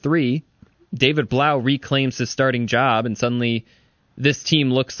 35-3. David Blau reclaims his starting job, and suddenly this team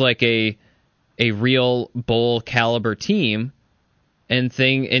looks like a real bowl caliber team. And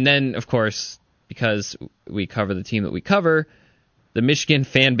then, of course, because we cover the team that we cover, the Michigan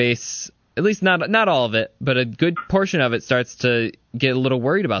fan base, at least not all of it, but a good portion of it starts to get a little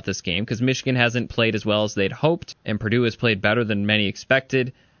worried about this game because Michigan hasn't played as well as they'd hoped, and Purdue has played better than many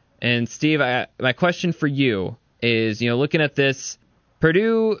expected. And Steve, my question for you is, looking at this,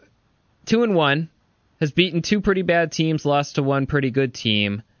 Purdue 2-1 has beaten two pretty bad teams, lost to one pretty good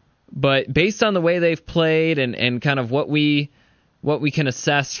team, but based on the way they've played and kind of what we can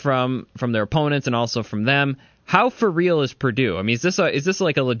assess from their opponents and also from them, how for real is Purdue? I mean, is this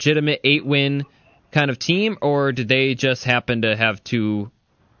like a legitimate 8-win kind of team, or did they just happen to have two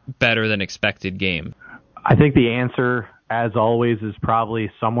better than expected games? I think the answer, as always, is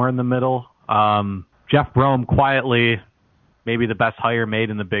probably somewhere in the middle. Jeff Brom, quietly, maybe the best hire made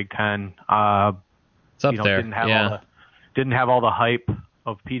in the Big Ten. It's up there. Didn't have all the hype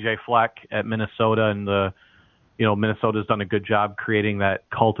of PJ Fleck at Minnesota, and Minnesota's done a good job creating that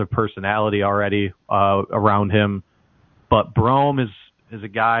cult of personality already around him. But Brom is a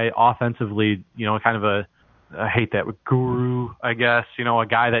guy offensively, kind of I hate that guru, I guess, a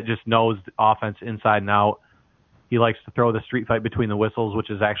guy that just knows the offense inside and out. He likes to throw the street fight between the whistles, which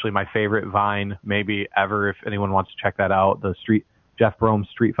is actually my favorite Vine maybe ever. If anyone wants to check that out, Jeff Brom's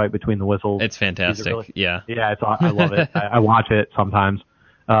street fight between the whistles. It's fantastic. Yeah, I love it. I watch it sometimes.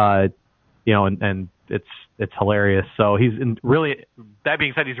 And it's hilarious. So that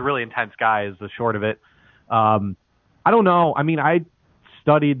being said, he's a really intense guy is the short of it. I don't know. I mean, I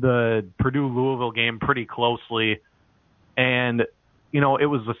studied the Purdue-Louisville game pretty closely, and, it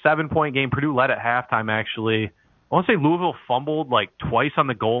was a 7-point game. Purdue led at halftime, actually. I want to say Louisville fumbled like twice on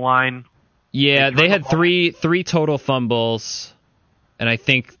the goal line. Yeah, they had three total fumbles, and I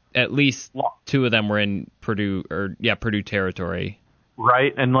think at least two of them were in Purdue territory.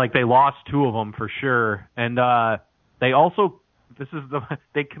 Right, and they lost two of them for sure. And they also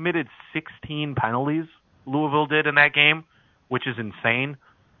they committed 16 penalties. Louisville did in that game, which is insane.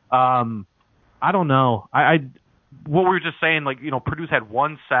 I don't know. What we were just saying, Purdue's had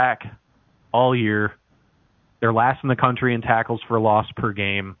one sack all year. They're last in the country in tackles for loss per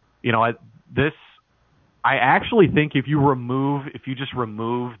game. I actually think if you just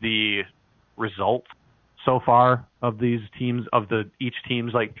remove the result so far of these teams, each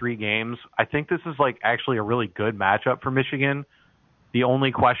team's 3 games, I think this is actually a really good matchup for Michigan. The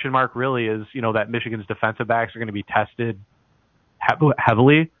only question mark really is, that Michigan's defensive backs are going to be tested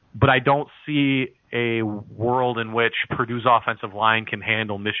heavily, but I don't see a world in which Purdue's offensive line can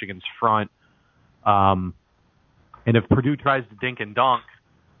handle Michigan's front. And if Purdue tries to dink and dunk,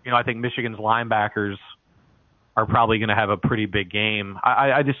 I think Michigan's linebackers are probably going to have a pretty big game.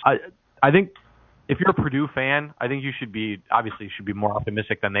 I think if you're a Purdue fan, I think you should be more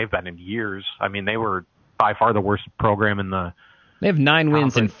optimistic than they've been in years. I mean, they were by far the worst program in the. They have 9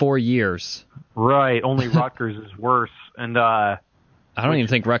 wins in 4 years. Right. Only Rutgers is worse, and I don't even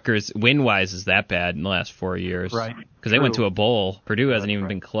think Rutgers win-wise is that bad in the last 4 years. Right. Because they went to a bowl. Purdue hasn't even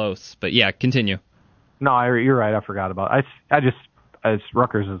been close. But yeah, continue. No, you're right. I forgot about it.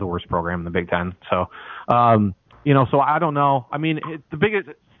 Rutgers is the worst program in the Big Ten. So, so I don't know. I mean, it's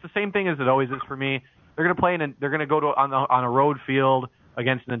the same thing as it always is for me. They're going to play they're going to go on a road field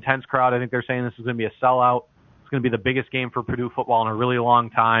against an intense crowd. I think they're saying this is going to be a sellout. It's going to be the biggest game for Purdue football in a really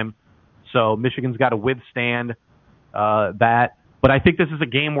long time. So Michigan's got to withstand that. But I think this is a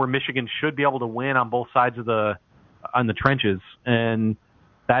game where Michigan should be able to win on both sides of on the trenches, and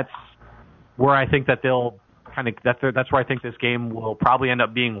that's where I think that they'll that's where I think this game will probably end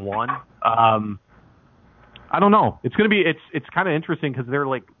up being won. I don't know. It's going to be it's kind of interesting because they're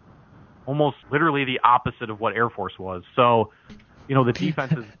almost literally the opposite of what Air Force was. So, the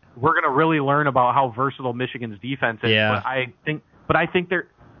defense is we're going to really learn about how versatile Michigan's defense is. Yeah. But I think they're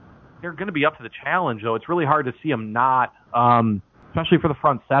going to be up to the challenge, though. It's really hard to see them not. especially for the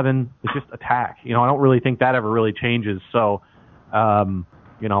front seven. It's just attack. I don't really think that ever really changes. So, it's going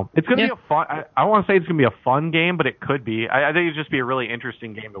to be a fun. I don't want to say it's going to be a fun game, but it could be. I think it'd just be a really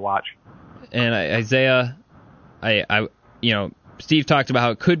interesting game to watch. And Isaiah, Steve talked about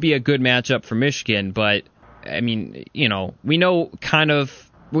how it could be a good matchup for Michigan, but I mean, we know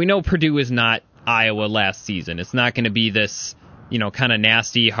Purdue is not Iowa last season. It's not going to be this, kind of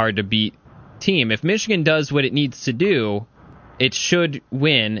nasty, hard to beat team. If Michigan does what it needs to do, it should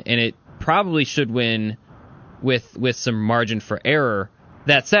win, and it probably should win with some margin for error.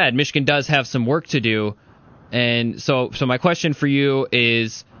 That said, Michigan does have some work to do, and so my question for you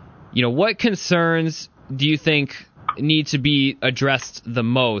is, what concerns do you think need to be addressed the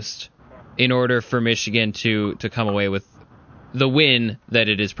most in order for Michigan to come away with the win that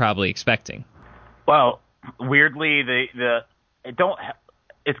it is probably expecting? Well, weirdly,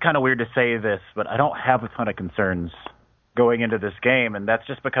 it's kind of weird to say this, but I don't have a ton of concerns going into this game, and that's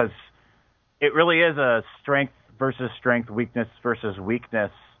just because it really is a strength versus strength, weakness versus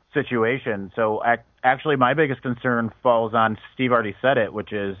weakness situation. So actually my biggest concern falls on, Steve already said it,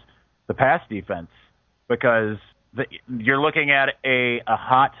 which is the pass defense, because you're looking at a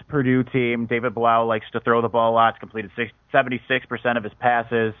hot Purdue team. David Blau likes to throw the ball a lot. He's completed 76% of his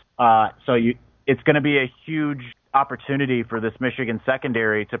passes. So it's going to be a huge opportunity for this Michigan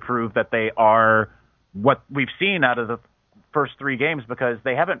secondary to prove that they are what we've seen out of the first three games, because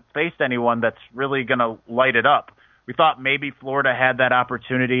they haven't faced anyone that's really going to light it up. We thought maybe Florida had that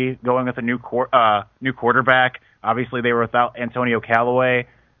opportunity going with a new quarterback. Obviously, they were without Antonio Callaway.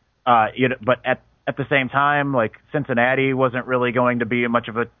 But at the same time, like, Cincinnati wasn't really going to be much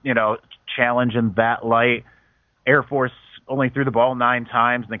of a challenge in that light. Air Force only threw the ball 9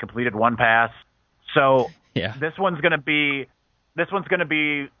 times and they completed 1 pass. So this one's going to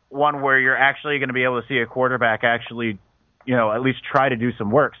be one where you're actually going to be able to see a quarterback actually, at least try to do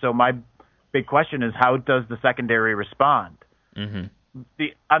some work. So my big question is, how does the secondary respond? Mm-hmm.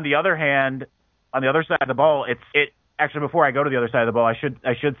 On the other hand, on the other side of the ball, actually, before I go to the other side of the ball, I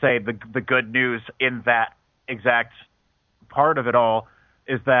should say the good news in that exact part of it all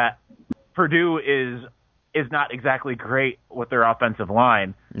is that Purdue is not exactly great with their offensive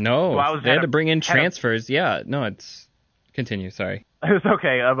line. No, they had to bring in transfers. Continue. Sorry. It's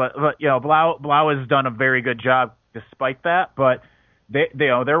okay, but Blau has done a very good job despite that. But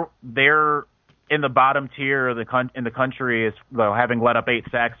they're in the bottom tier of in the country, is having let up 8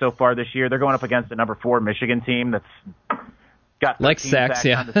 sacks so far this year. They're going up against the number 4 Michigan team that's got 13 sacks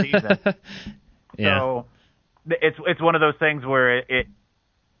on the season. So it's one of those things where it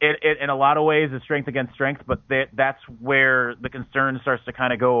in a lot of ways is strength against strength, but that's where the concern starts to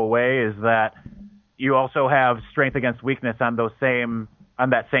kind of go away, is that you also have strength against weakness on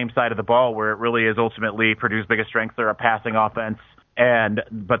that same side of the ball, where it really is ultimately Purdue's biggest strength. They're a passing offense,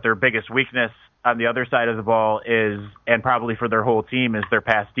 but their biggest weakness on the other side of the ball is, and probably for their whole team, is their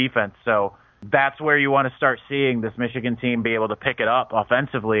pass defense. So that's where you want to start seeing this Michigan team be able to pick it up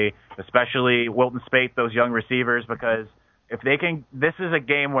offensively, especially Wilton Speight, those young receivers, because if they can, this is a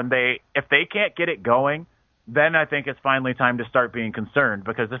game when if they can't get it going, then I think it's finally time to start being concerned,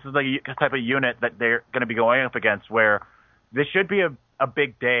 because this is the type of unit that they're going to be going up against, where this should be a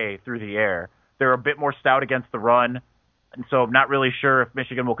big day through the air. They're a bit more stout against the run, and so I'm not really sure if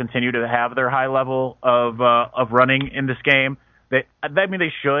Michigan will continue to have their high level of running in this game. They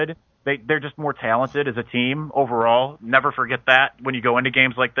should. They're just more talented as a team overall. Never forget that when you go into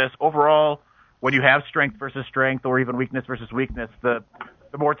games like this. Overall, when you have strength versus strength, or even weakness versus weakness, the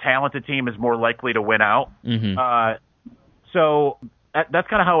more talented team is more likely to win out. Mm-hmm. So that's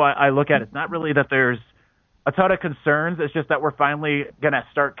kind of how I look at it. It's not really that there's a ton of concerns. It's just that we're finally going to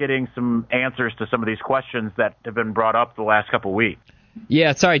start getting some answers to some of these questions that have been brought up the last couple of weeks.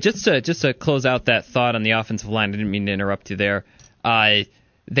 Yeah, sorry, just to close out that thought on the offensive line, I didn't mean to interrupt you there.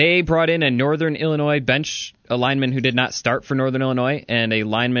 They brought in a Northern Illinois bench, a lineman who did not start for Northern Illinois, and a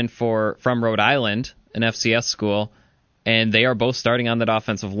lineman from Rhode Island, an FCS school, and they are both starting on that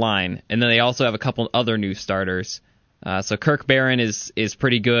offensive line. And then they also have a couple other new starters. So Kirk Barron is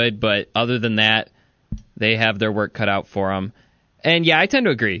pretty good, but other than that, they have their work cut out for them. And yeah, I tend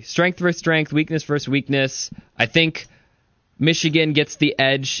to agree. Strength versus strength, weakness versus weakness. I think Michigan gets the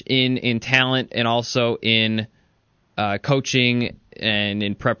edge in talent and also in coaching and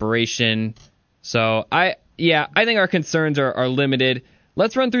in preparation. So I think our concerns are limited.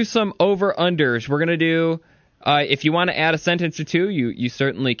 Let's run through some over-unders. We're going to do, if you want to add a sentence or two, you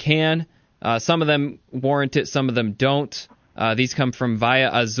certainly can. Some of them warrant it, some of them don't. These come from Via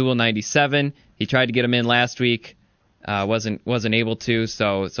Azul 97. He tried to get them in last week, wasn't able to,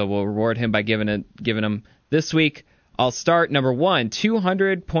 so we'll reward him by giving him this week. I'll start number 1,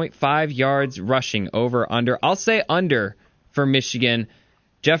 200.5 yards rushing, over, under. I'll say under for Michigan.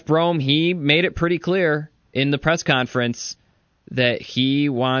 Jeff Brom, he made it pretty clear in the press conference that he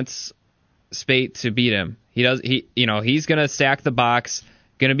wants Spate to beat him. He's going to stack the box,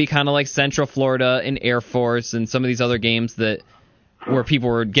 going to be kind of like Central Florida and Air Force and some of these other games where people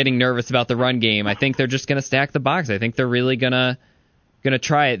were getting nervous about the run game. I think they're just going to stack the box. I think they're really going to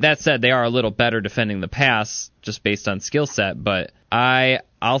try it. That said, they are a little better defending the pass just based on skill set, but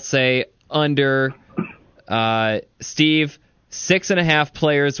I'll say under. Steve, 6.5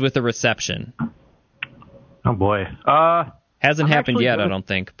 players with a reception. Oh boy. Hasn't happened yet, I don't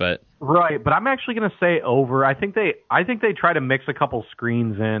think, but right. But I'm actually going to say over. I think they try to mix a couple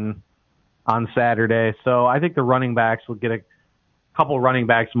screens in on Saturday, so I think the running backs will get a couple. Running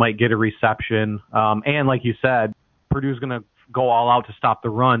backs might get a reception, and like you said, Purdue's going to go all out to stop the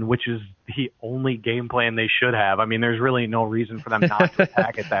run, which is the only game plan they should have. I mean, there's really no reason for them not to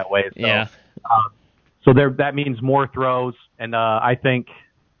attack it that way. So, yeah. So that means more throws, and I think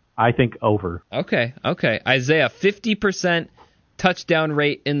over. Okay. Isaiah, 50% touchdown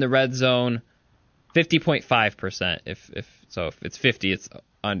rate in the red zone, 50.5%. If it's 50, it's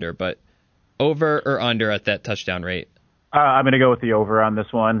under. But over or under at that touchdown rate? I'm going to go with the over on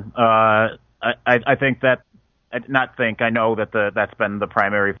this one. I think that. I know that that's been the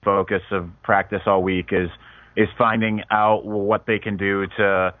primary focus of practice all week is finding out what they can do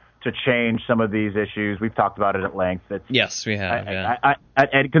to change some of these issues. We've talked about it at length. Yes, we have.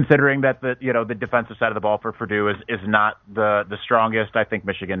 And considering that the defensive side of the ball for Purdue is not the strongest, I think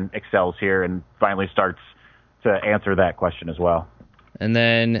Michigan excels here and finally starts to answer that question as well. And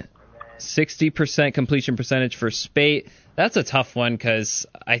then 60% completion percentage for Spate. That's a tough one because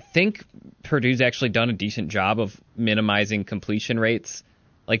I think Purdue's actually done a decent job of minimizing completion rates.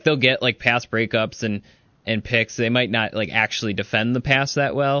 Like they'll get like pass breakups and picks. They might not like actually defend the pass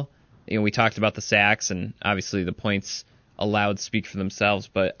that well. We talked about the sacks and obviously the points allowed speak for themselves.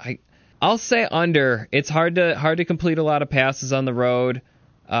 But I'll say under. It's hard to complete a lot of passes on the road.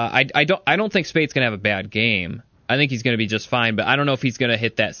 I don't think Spate's gonna have a bad game. I think he's gonna be just fine. But I don't know if he's gonna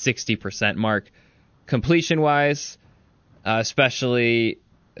hit that 60% mark completion wise. Especially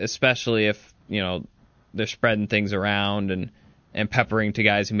if they're spreading things around and peppering to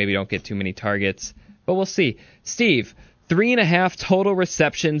guys who maybe don't get too many targets. But we'll see. Steve, 3.5 total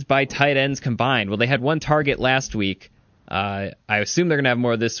receptions by tight ends combined. Well, they had one target last week. I assume they're going to have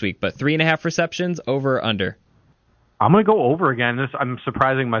more this week. But 3.5 receptions, over or under? I'm going to go over again. I'm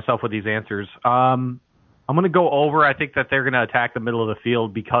surprising myself with these answers. I'm going to go over. I think that they're going to attack the middle of the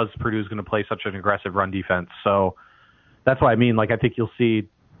field because Purdue's going to play such an aggressive run defense. So that's what I mean. Like, I think you'll see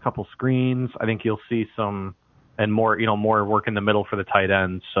a couple screens. I think you'll see some and more work in the middle for the tight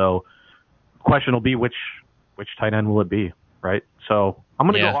end. So the question will be which tight end will it be, right? So I'm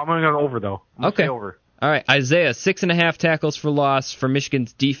going to go over though. Okay. Over. All right. Isaiah, 6.5 tackles for loss for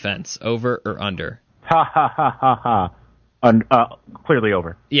Michigan's defense, over or under? Clearly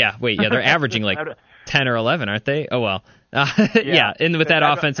over. Yeah. Wait. Yeah, they're averaging like 10 or 11, aren't they? Oh well. Yeah. And with that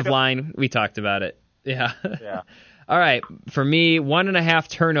offensive line, we talked about it. Yeah. Yeah. All right, for me, 1.5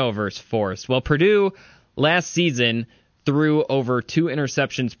 turnovers forced. Well, Purdue last season threw over 2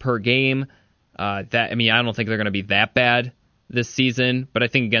 interceptions per game. I don't think they're going to be that bad this season, but I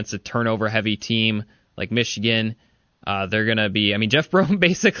think against a turnover-heavy team like Michigan, they're going to be. Jeff Brom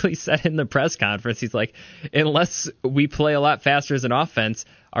basically said in the press conference, he's like, unless we play a lot faster as an offense,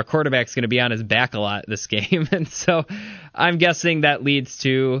 our quarterback's going to be on his back a lot this game, and so I'm guessing that leads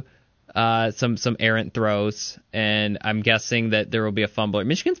to some errant throws, and I'm guessing that there will be a fumble.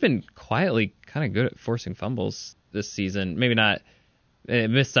 Michigan's been quietly kind of good at forcing fumbles this season. Maybe not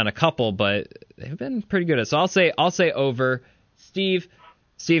missed on a couple, but they've been pretty good at it. So I'll say over. Steve,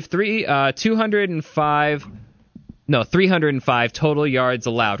 305 total yards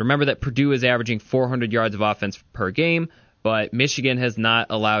allowed. Remember that Purdue is averaging 400 yards of offense per game, but Michigan has not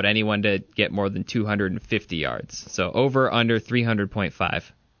allowed anyone to get more than 250 yards. So over, under 300.5.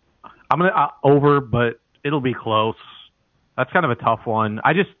 I'm going to over, but it'll be close. That's kind of a tough one.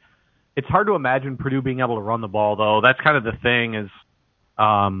 It's hard to imagine Purdue being able to run the ball, though. That's kind of the thing is, but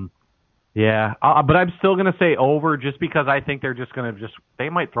I'm still going to say over just because I think they're just going to they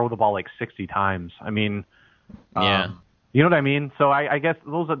might throw the ball like 60 times. You know what I mean? So I guess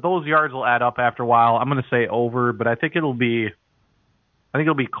those yards will add up after a while. I'm going to say over, but I think it'll be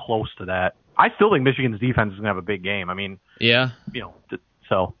close to that. I still think Michigan's defense is going to have a big game.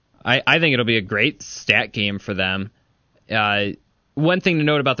 So. I think it'll be a great stat game for them. One thing to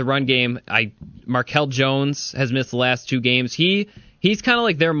note about the run game, Markel Jones has missed the last 2 games. He's kind of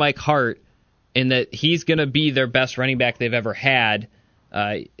like their Mike Hart in that he's going to be their best running back they've ever had.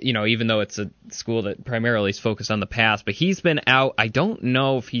 Even though it's a school that primarily is focused on the pass, but he's been out. I don't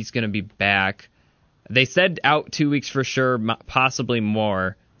know if he's going to be back. They said out 2 weeks for sure, possibly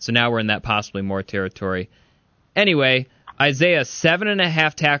more. So now we're in that possibly more territory. Anyway, Isaiah,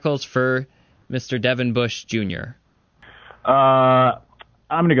 7.5 tackles for Mr. Devin Bush Jr. I'm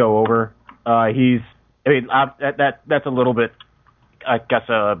going to go over. That's a little bit, I guess,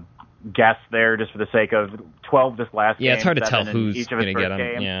 a guess there just for the sake of 12 this last game. Yeah, it's hard to tell who's going to get him.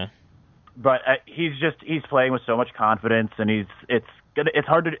 Games. Yeah. But he's playing with so much confidence, and it's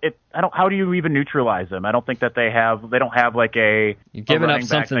hard to how do you even neutralize him? I don't think that they don't have like you're giving up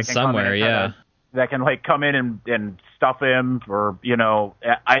something somewhere, yeah. That can like come in and stuff him, or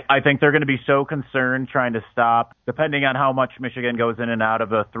I think they're going to be so concerned trying to stop, depending on how much Michigan goes in and out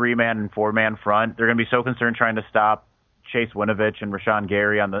of a 3-man and 4-man front. They're going to be so concerned trying to stop Chase Winovich and Rashawn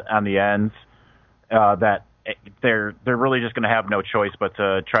Gary on the ends that they're really just going to have no choice but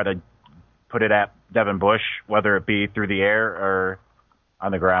to try to put it at Devin Bush, whether it be through the air or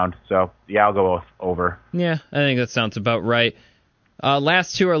on the ground. So yeah, I'll go over. Yeah, I think that sounds about right.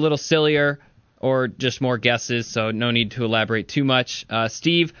 Last two are a little sillier, or just more guesses, so no need to elaborate too much.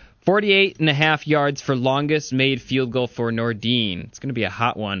 Steve, 48.5 yards for longest made field goal for Nordine. It's going to be a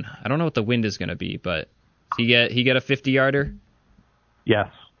hot one. I don't know what the wind is going to be, but he get a 50-yarder? Yes.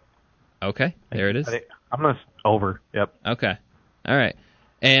 Okay, there it is. I'm going to over. Yep. Okay. All right.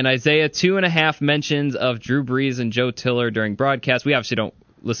 And Isaiah, 2.5 mentions of Drew Brees and Joe Tiller during broadcast. We obviously don't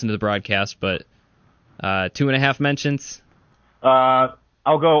listen to the broadcast, but 2.5 mentions?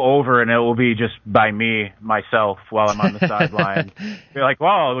 I'll go over, and it will be just by myself, while I'm on the sideline. Be like,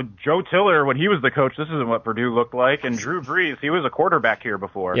 wow, Joe Tiller, when he was the coach, this isn't what Purdue looked like. And Drew Brees, he was a quarterback here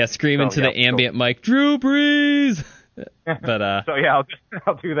before. Yeah, screaming to the ambient mic, Drew Brees! But so, yeah,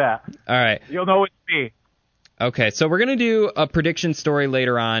 I'll do that. All right. You'll know it's me. Okay, so we're going to do a prediction story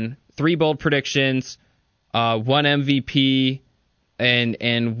later on. 3 bold predictions, 1 MVP,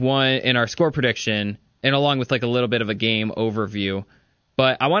 and 1 in our score prediction, and along with like a little bit of a game overview.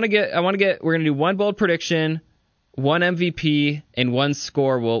 But we're going to do 1 bold prediction, 1 MVP, and 1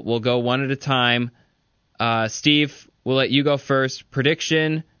 score. We'll go one at a time. Steve, we'll let you go first.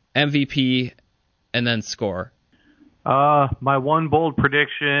 Prediction, MVP, and then score. My 1 bold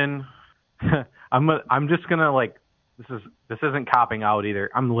prediction, I'm just going to this isn't copping out either.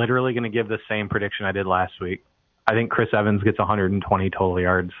 I'm literally going to give the same prediction I did last week. I think Chris Evans gets 120 total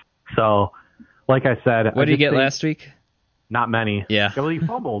yards. So, like I said, what did he get last week? Not many. Yeah. Well, he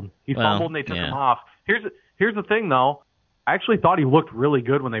fumbled. Fumbled and they took him off. Here's the thing, though. I actually thought he looked really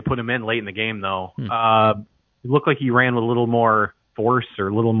good when they put him in late in the game, though. He looked like he ran with a little more force, or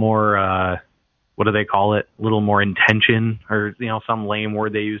a little more, what do they call it? A little more intention, or some lame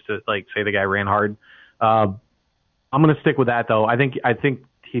word they use to say the guy ran hard. I'm going to stick with that, though. I think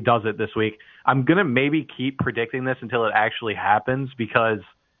he does it this week. I'm going to maybe keep predicting this until it actually happens, because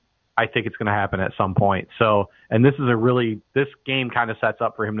I think it's going to happen at some point. So, and this game kind of sets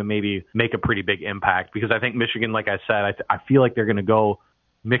up for him to maybe make a pretty big impact, because I think Michigan, like I said, I feel like they're going to go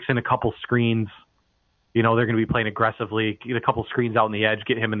mix in a couple screens. They're going to be playing aggressively, get a couple screens out on the edge,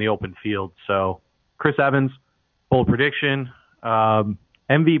 get him in the open field. So, Chris Evans, bold prediction.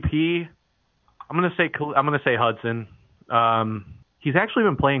 MVP, I'm going to say Hudson. He's actually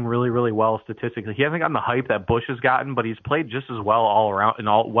been playing really, really well statistically. He hasn't gotten the hype that Bush has gotten, but he's played just as well all around, an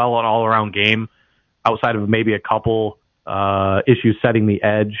all-around game, outside of maybe a couple issues setting the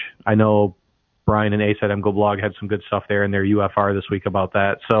edge. I know Brian and Ace at MGO Blog had some good stuff there in their UFR this week about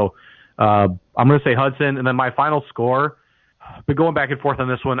that. So I'm going to say Hudson, and then my final score. Been going back and forth on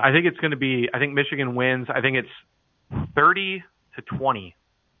this one. I think it's going to be. I think Michigan wins. I think it's 30-20.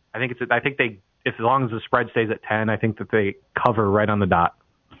 I think they. If as long as the spread stays at 10, I think that they cover right on the dot.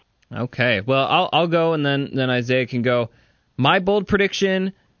 Okay. Well, I'll go, and then Isaiah can go. My bold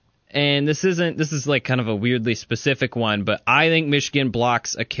prediction, and this is like kind of a weirdly specific one, but I think Michigan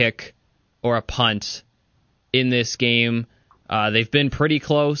blocks a kick or a punt in this game. They've been pretty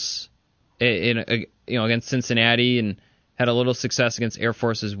close against Cincinnati, and had a little success against Air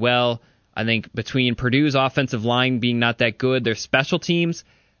Force as well. I think between Purdue's offensive line being not that good, their special teams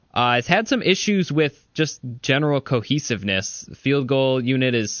has had some issues with just general cohesiveness. The field goal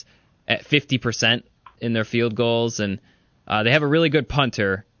unit is at 50% in their field goals, and they have a really good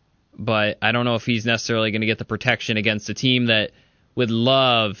punter, but I don't know if he's necessarily going to get the protection against a team that would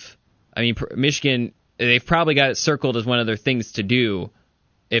love. I mean, Michigan, they've probably got it circled as one of their things to do.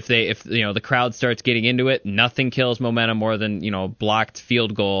 If the crowd starts getting into it, nothing kills momentum more than blocked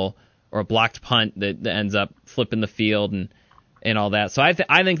field goal or a blocked punt that ends up flipping the field. And and all that. So I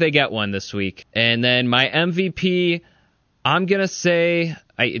think they get one this week. And then my MVP, I'm going to say,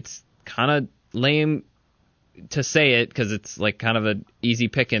 it's kind of lame to say it because it's like kind of an easy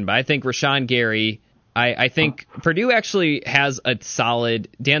pick-in, but I think Rashawn Gary, I think Purdue actually has a solid,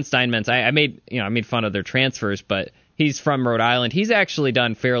 Dan Steinmetz, I made fun of their transfers, but he's from Rhode Island. He's actually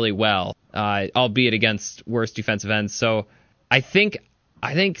done fairly well, albeit against worse defensive ends. So I think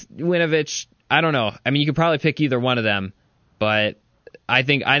Winovich, I don't know. I mean, you could probably pick either one of them, but I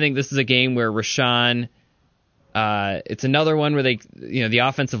think this is a game where Rashawn, it's another one where the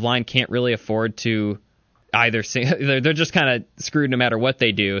offensive line can't really afford to either they're just kind of screwed no matter what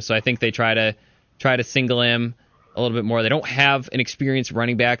they do. So I think they try to single him a little bit more. They don't have an experienced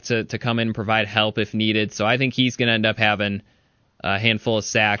running back to come in and provide help if needed. So I think he's going to end up having a handful of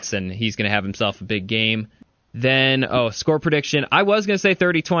sacks, and he's going to have himself a big game. Then, score prediction. I was going to say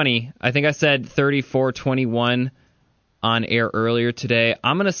 30-20. I think I said 34-21 on air earlier today.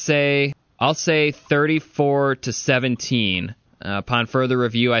 I'll say 34-17. Upon further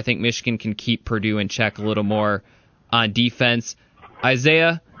review, I think Michigan can keep Purdue in check a little more on defense.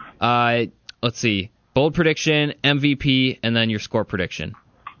 Isaiah, let's see. Bold prediction, MVP, and then your score prediction.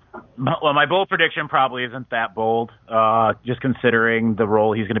 Well, my bold prediction probably isn't that bold, just considering the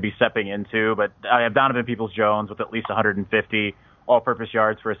role he's going to be stepping into. But I have Donovan Peoples-Jones with at least 150 all-purpose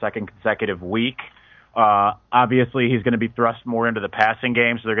yards for a second consecutive week. Obviously, he's going to be thrust more into the passing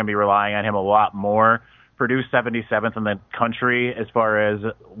game, so they're going to be relying on him a lot more. Purdue's 77th in the country as far as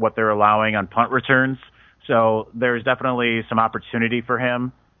what they're allowing on punt returns. So there's definitely some opportunity for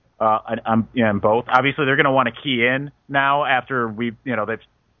him in both. Obviously, they're going to want to key in now after they've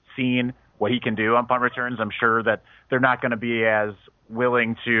seen what he can do on punt returns. I'm sure that they're not going to be as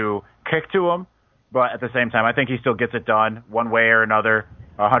willing to kick to him, but at the same time, I think he still gets it done one way or another.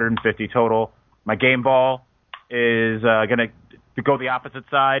 150 total. My game ball is going to go the opposite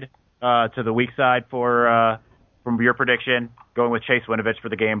side to the weak side from your prediction, going with Chase Winovich for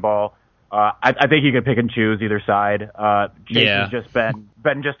the game ball. I think you can pick and choose either side. Chase has just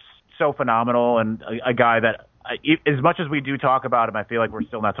been just so phenomenal, and a guy that, as much as we do talk about him, I feel like we're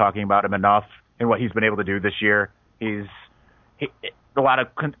still not talking about him enough and what he's been able to do this year. He's a lot of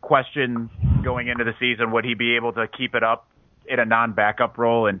question going into the season. Would he be able to keep it up in a non-backup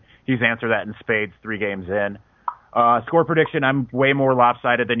role? And he's answered that in spades 3 games in. Score prediction, I'm way more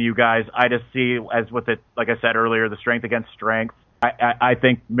lopsided than you guys. I just see, as with it, like I said earlier, the strength against strength. I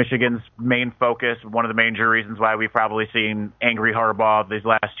think Michigan's main focus, one of the major reasons why we've probably seen angry Harbaugh these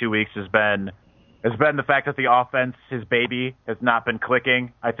last 2 weeks has been the fact that the offense, his baby, has not been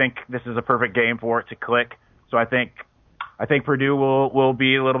clicking. I think this is a perfect game for it to click. So I think Purdue will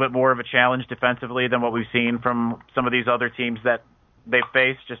be a little bit more of a challenge defensively than what we've seen from some of these other teams that they've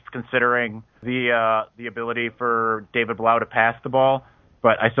faced, just considering the ability for David Blau to pass the ball.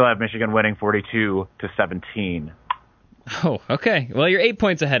 But I still have Michigan winning 42-17. Oh, okay. Well, you're 8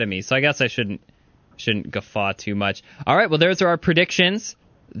 points ahead of me, so I guess I shouldn't guffaw too much. All right, well, there's our predictions.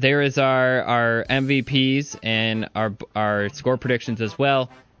 There is our MVPs and our score predictions as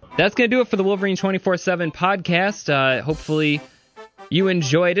well. That's going to do it for the Wolverine 24/7 podcast. Hopefully you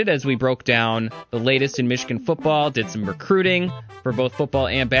enjoyed it as we broke down the latest in Michigan football, did some recruiting for both football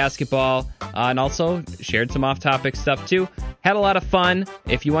and basketball, and also shared some off-topic stuff too. Had a lot of fun.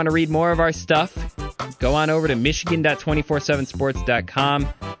 If you want to read more of our stuff, go on over to michigan.247sports.com.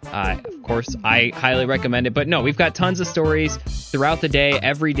 Of course, I highly recommend it. But no, we've got tons of stories throughout the day,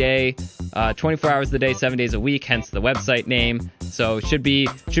 every day, 24 hours a day, 7 days a week, hence the website name. So it should be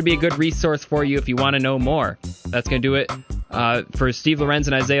a good resource for you if you want to know more. That's going to do it for Steve Lorenz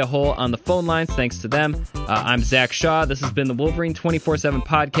and Isaiah Hull on the phone lines. Thanks to them. I'm Zach Shaw. This has been the Wolverine 24/7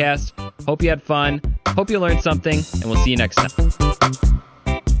 podcast. Hope you had fun. Hope you learned something, and we'll see you next time.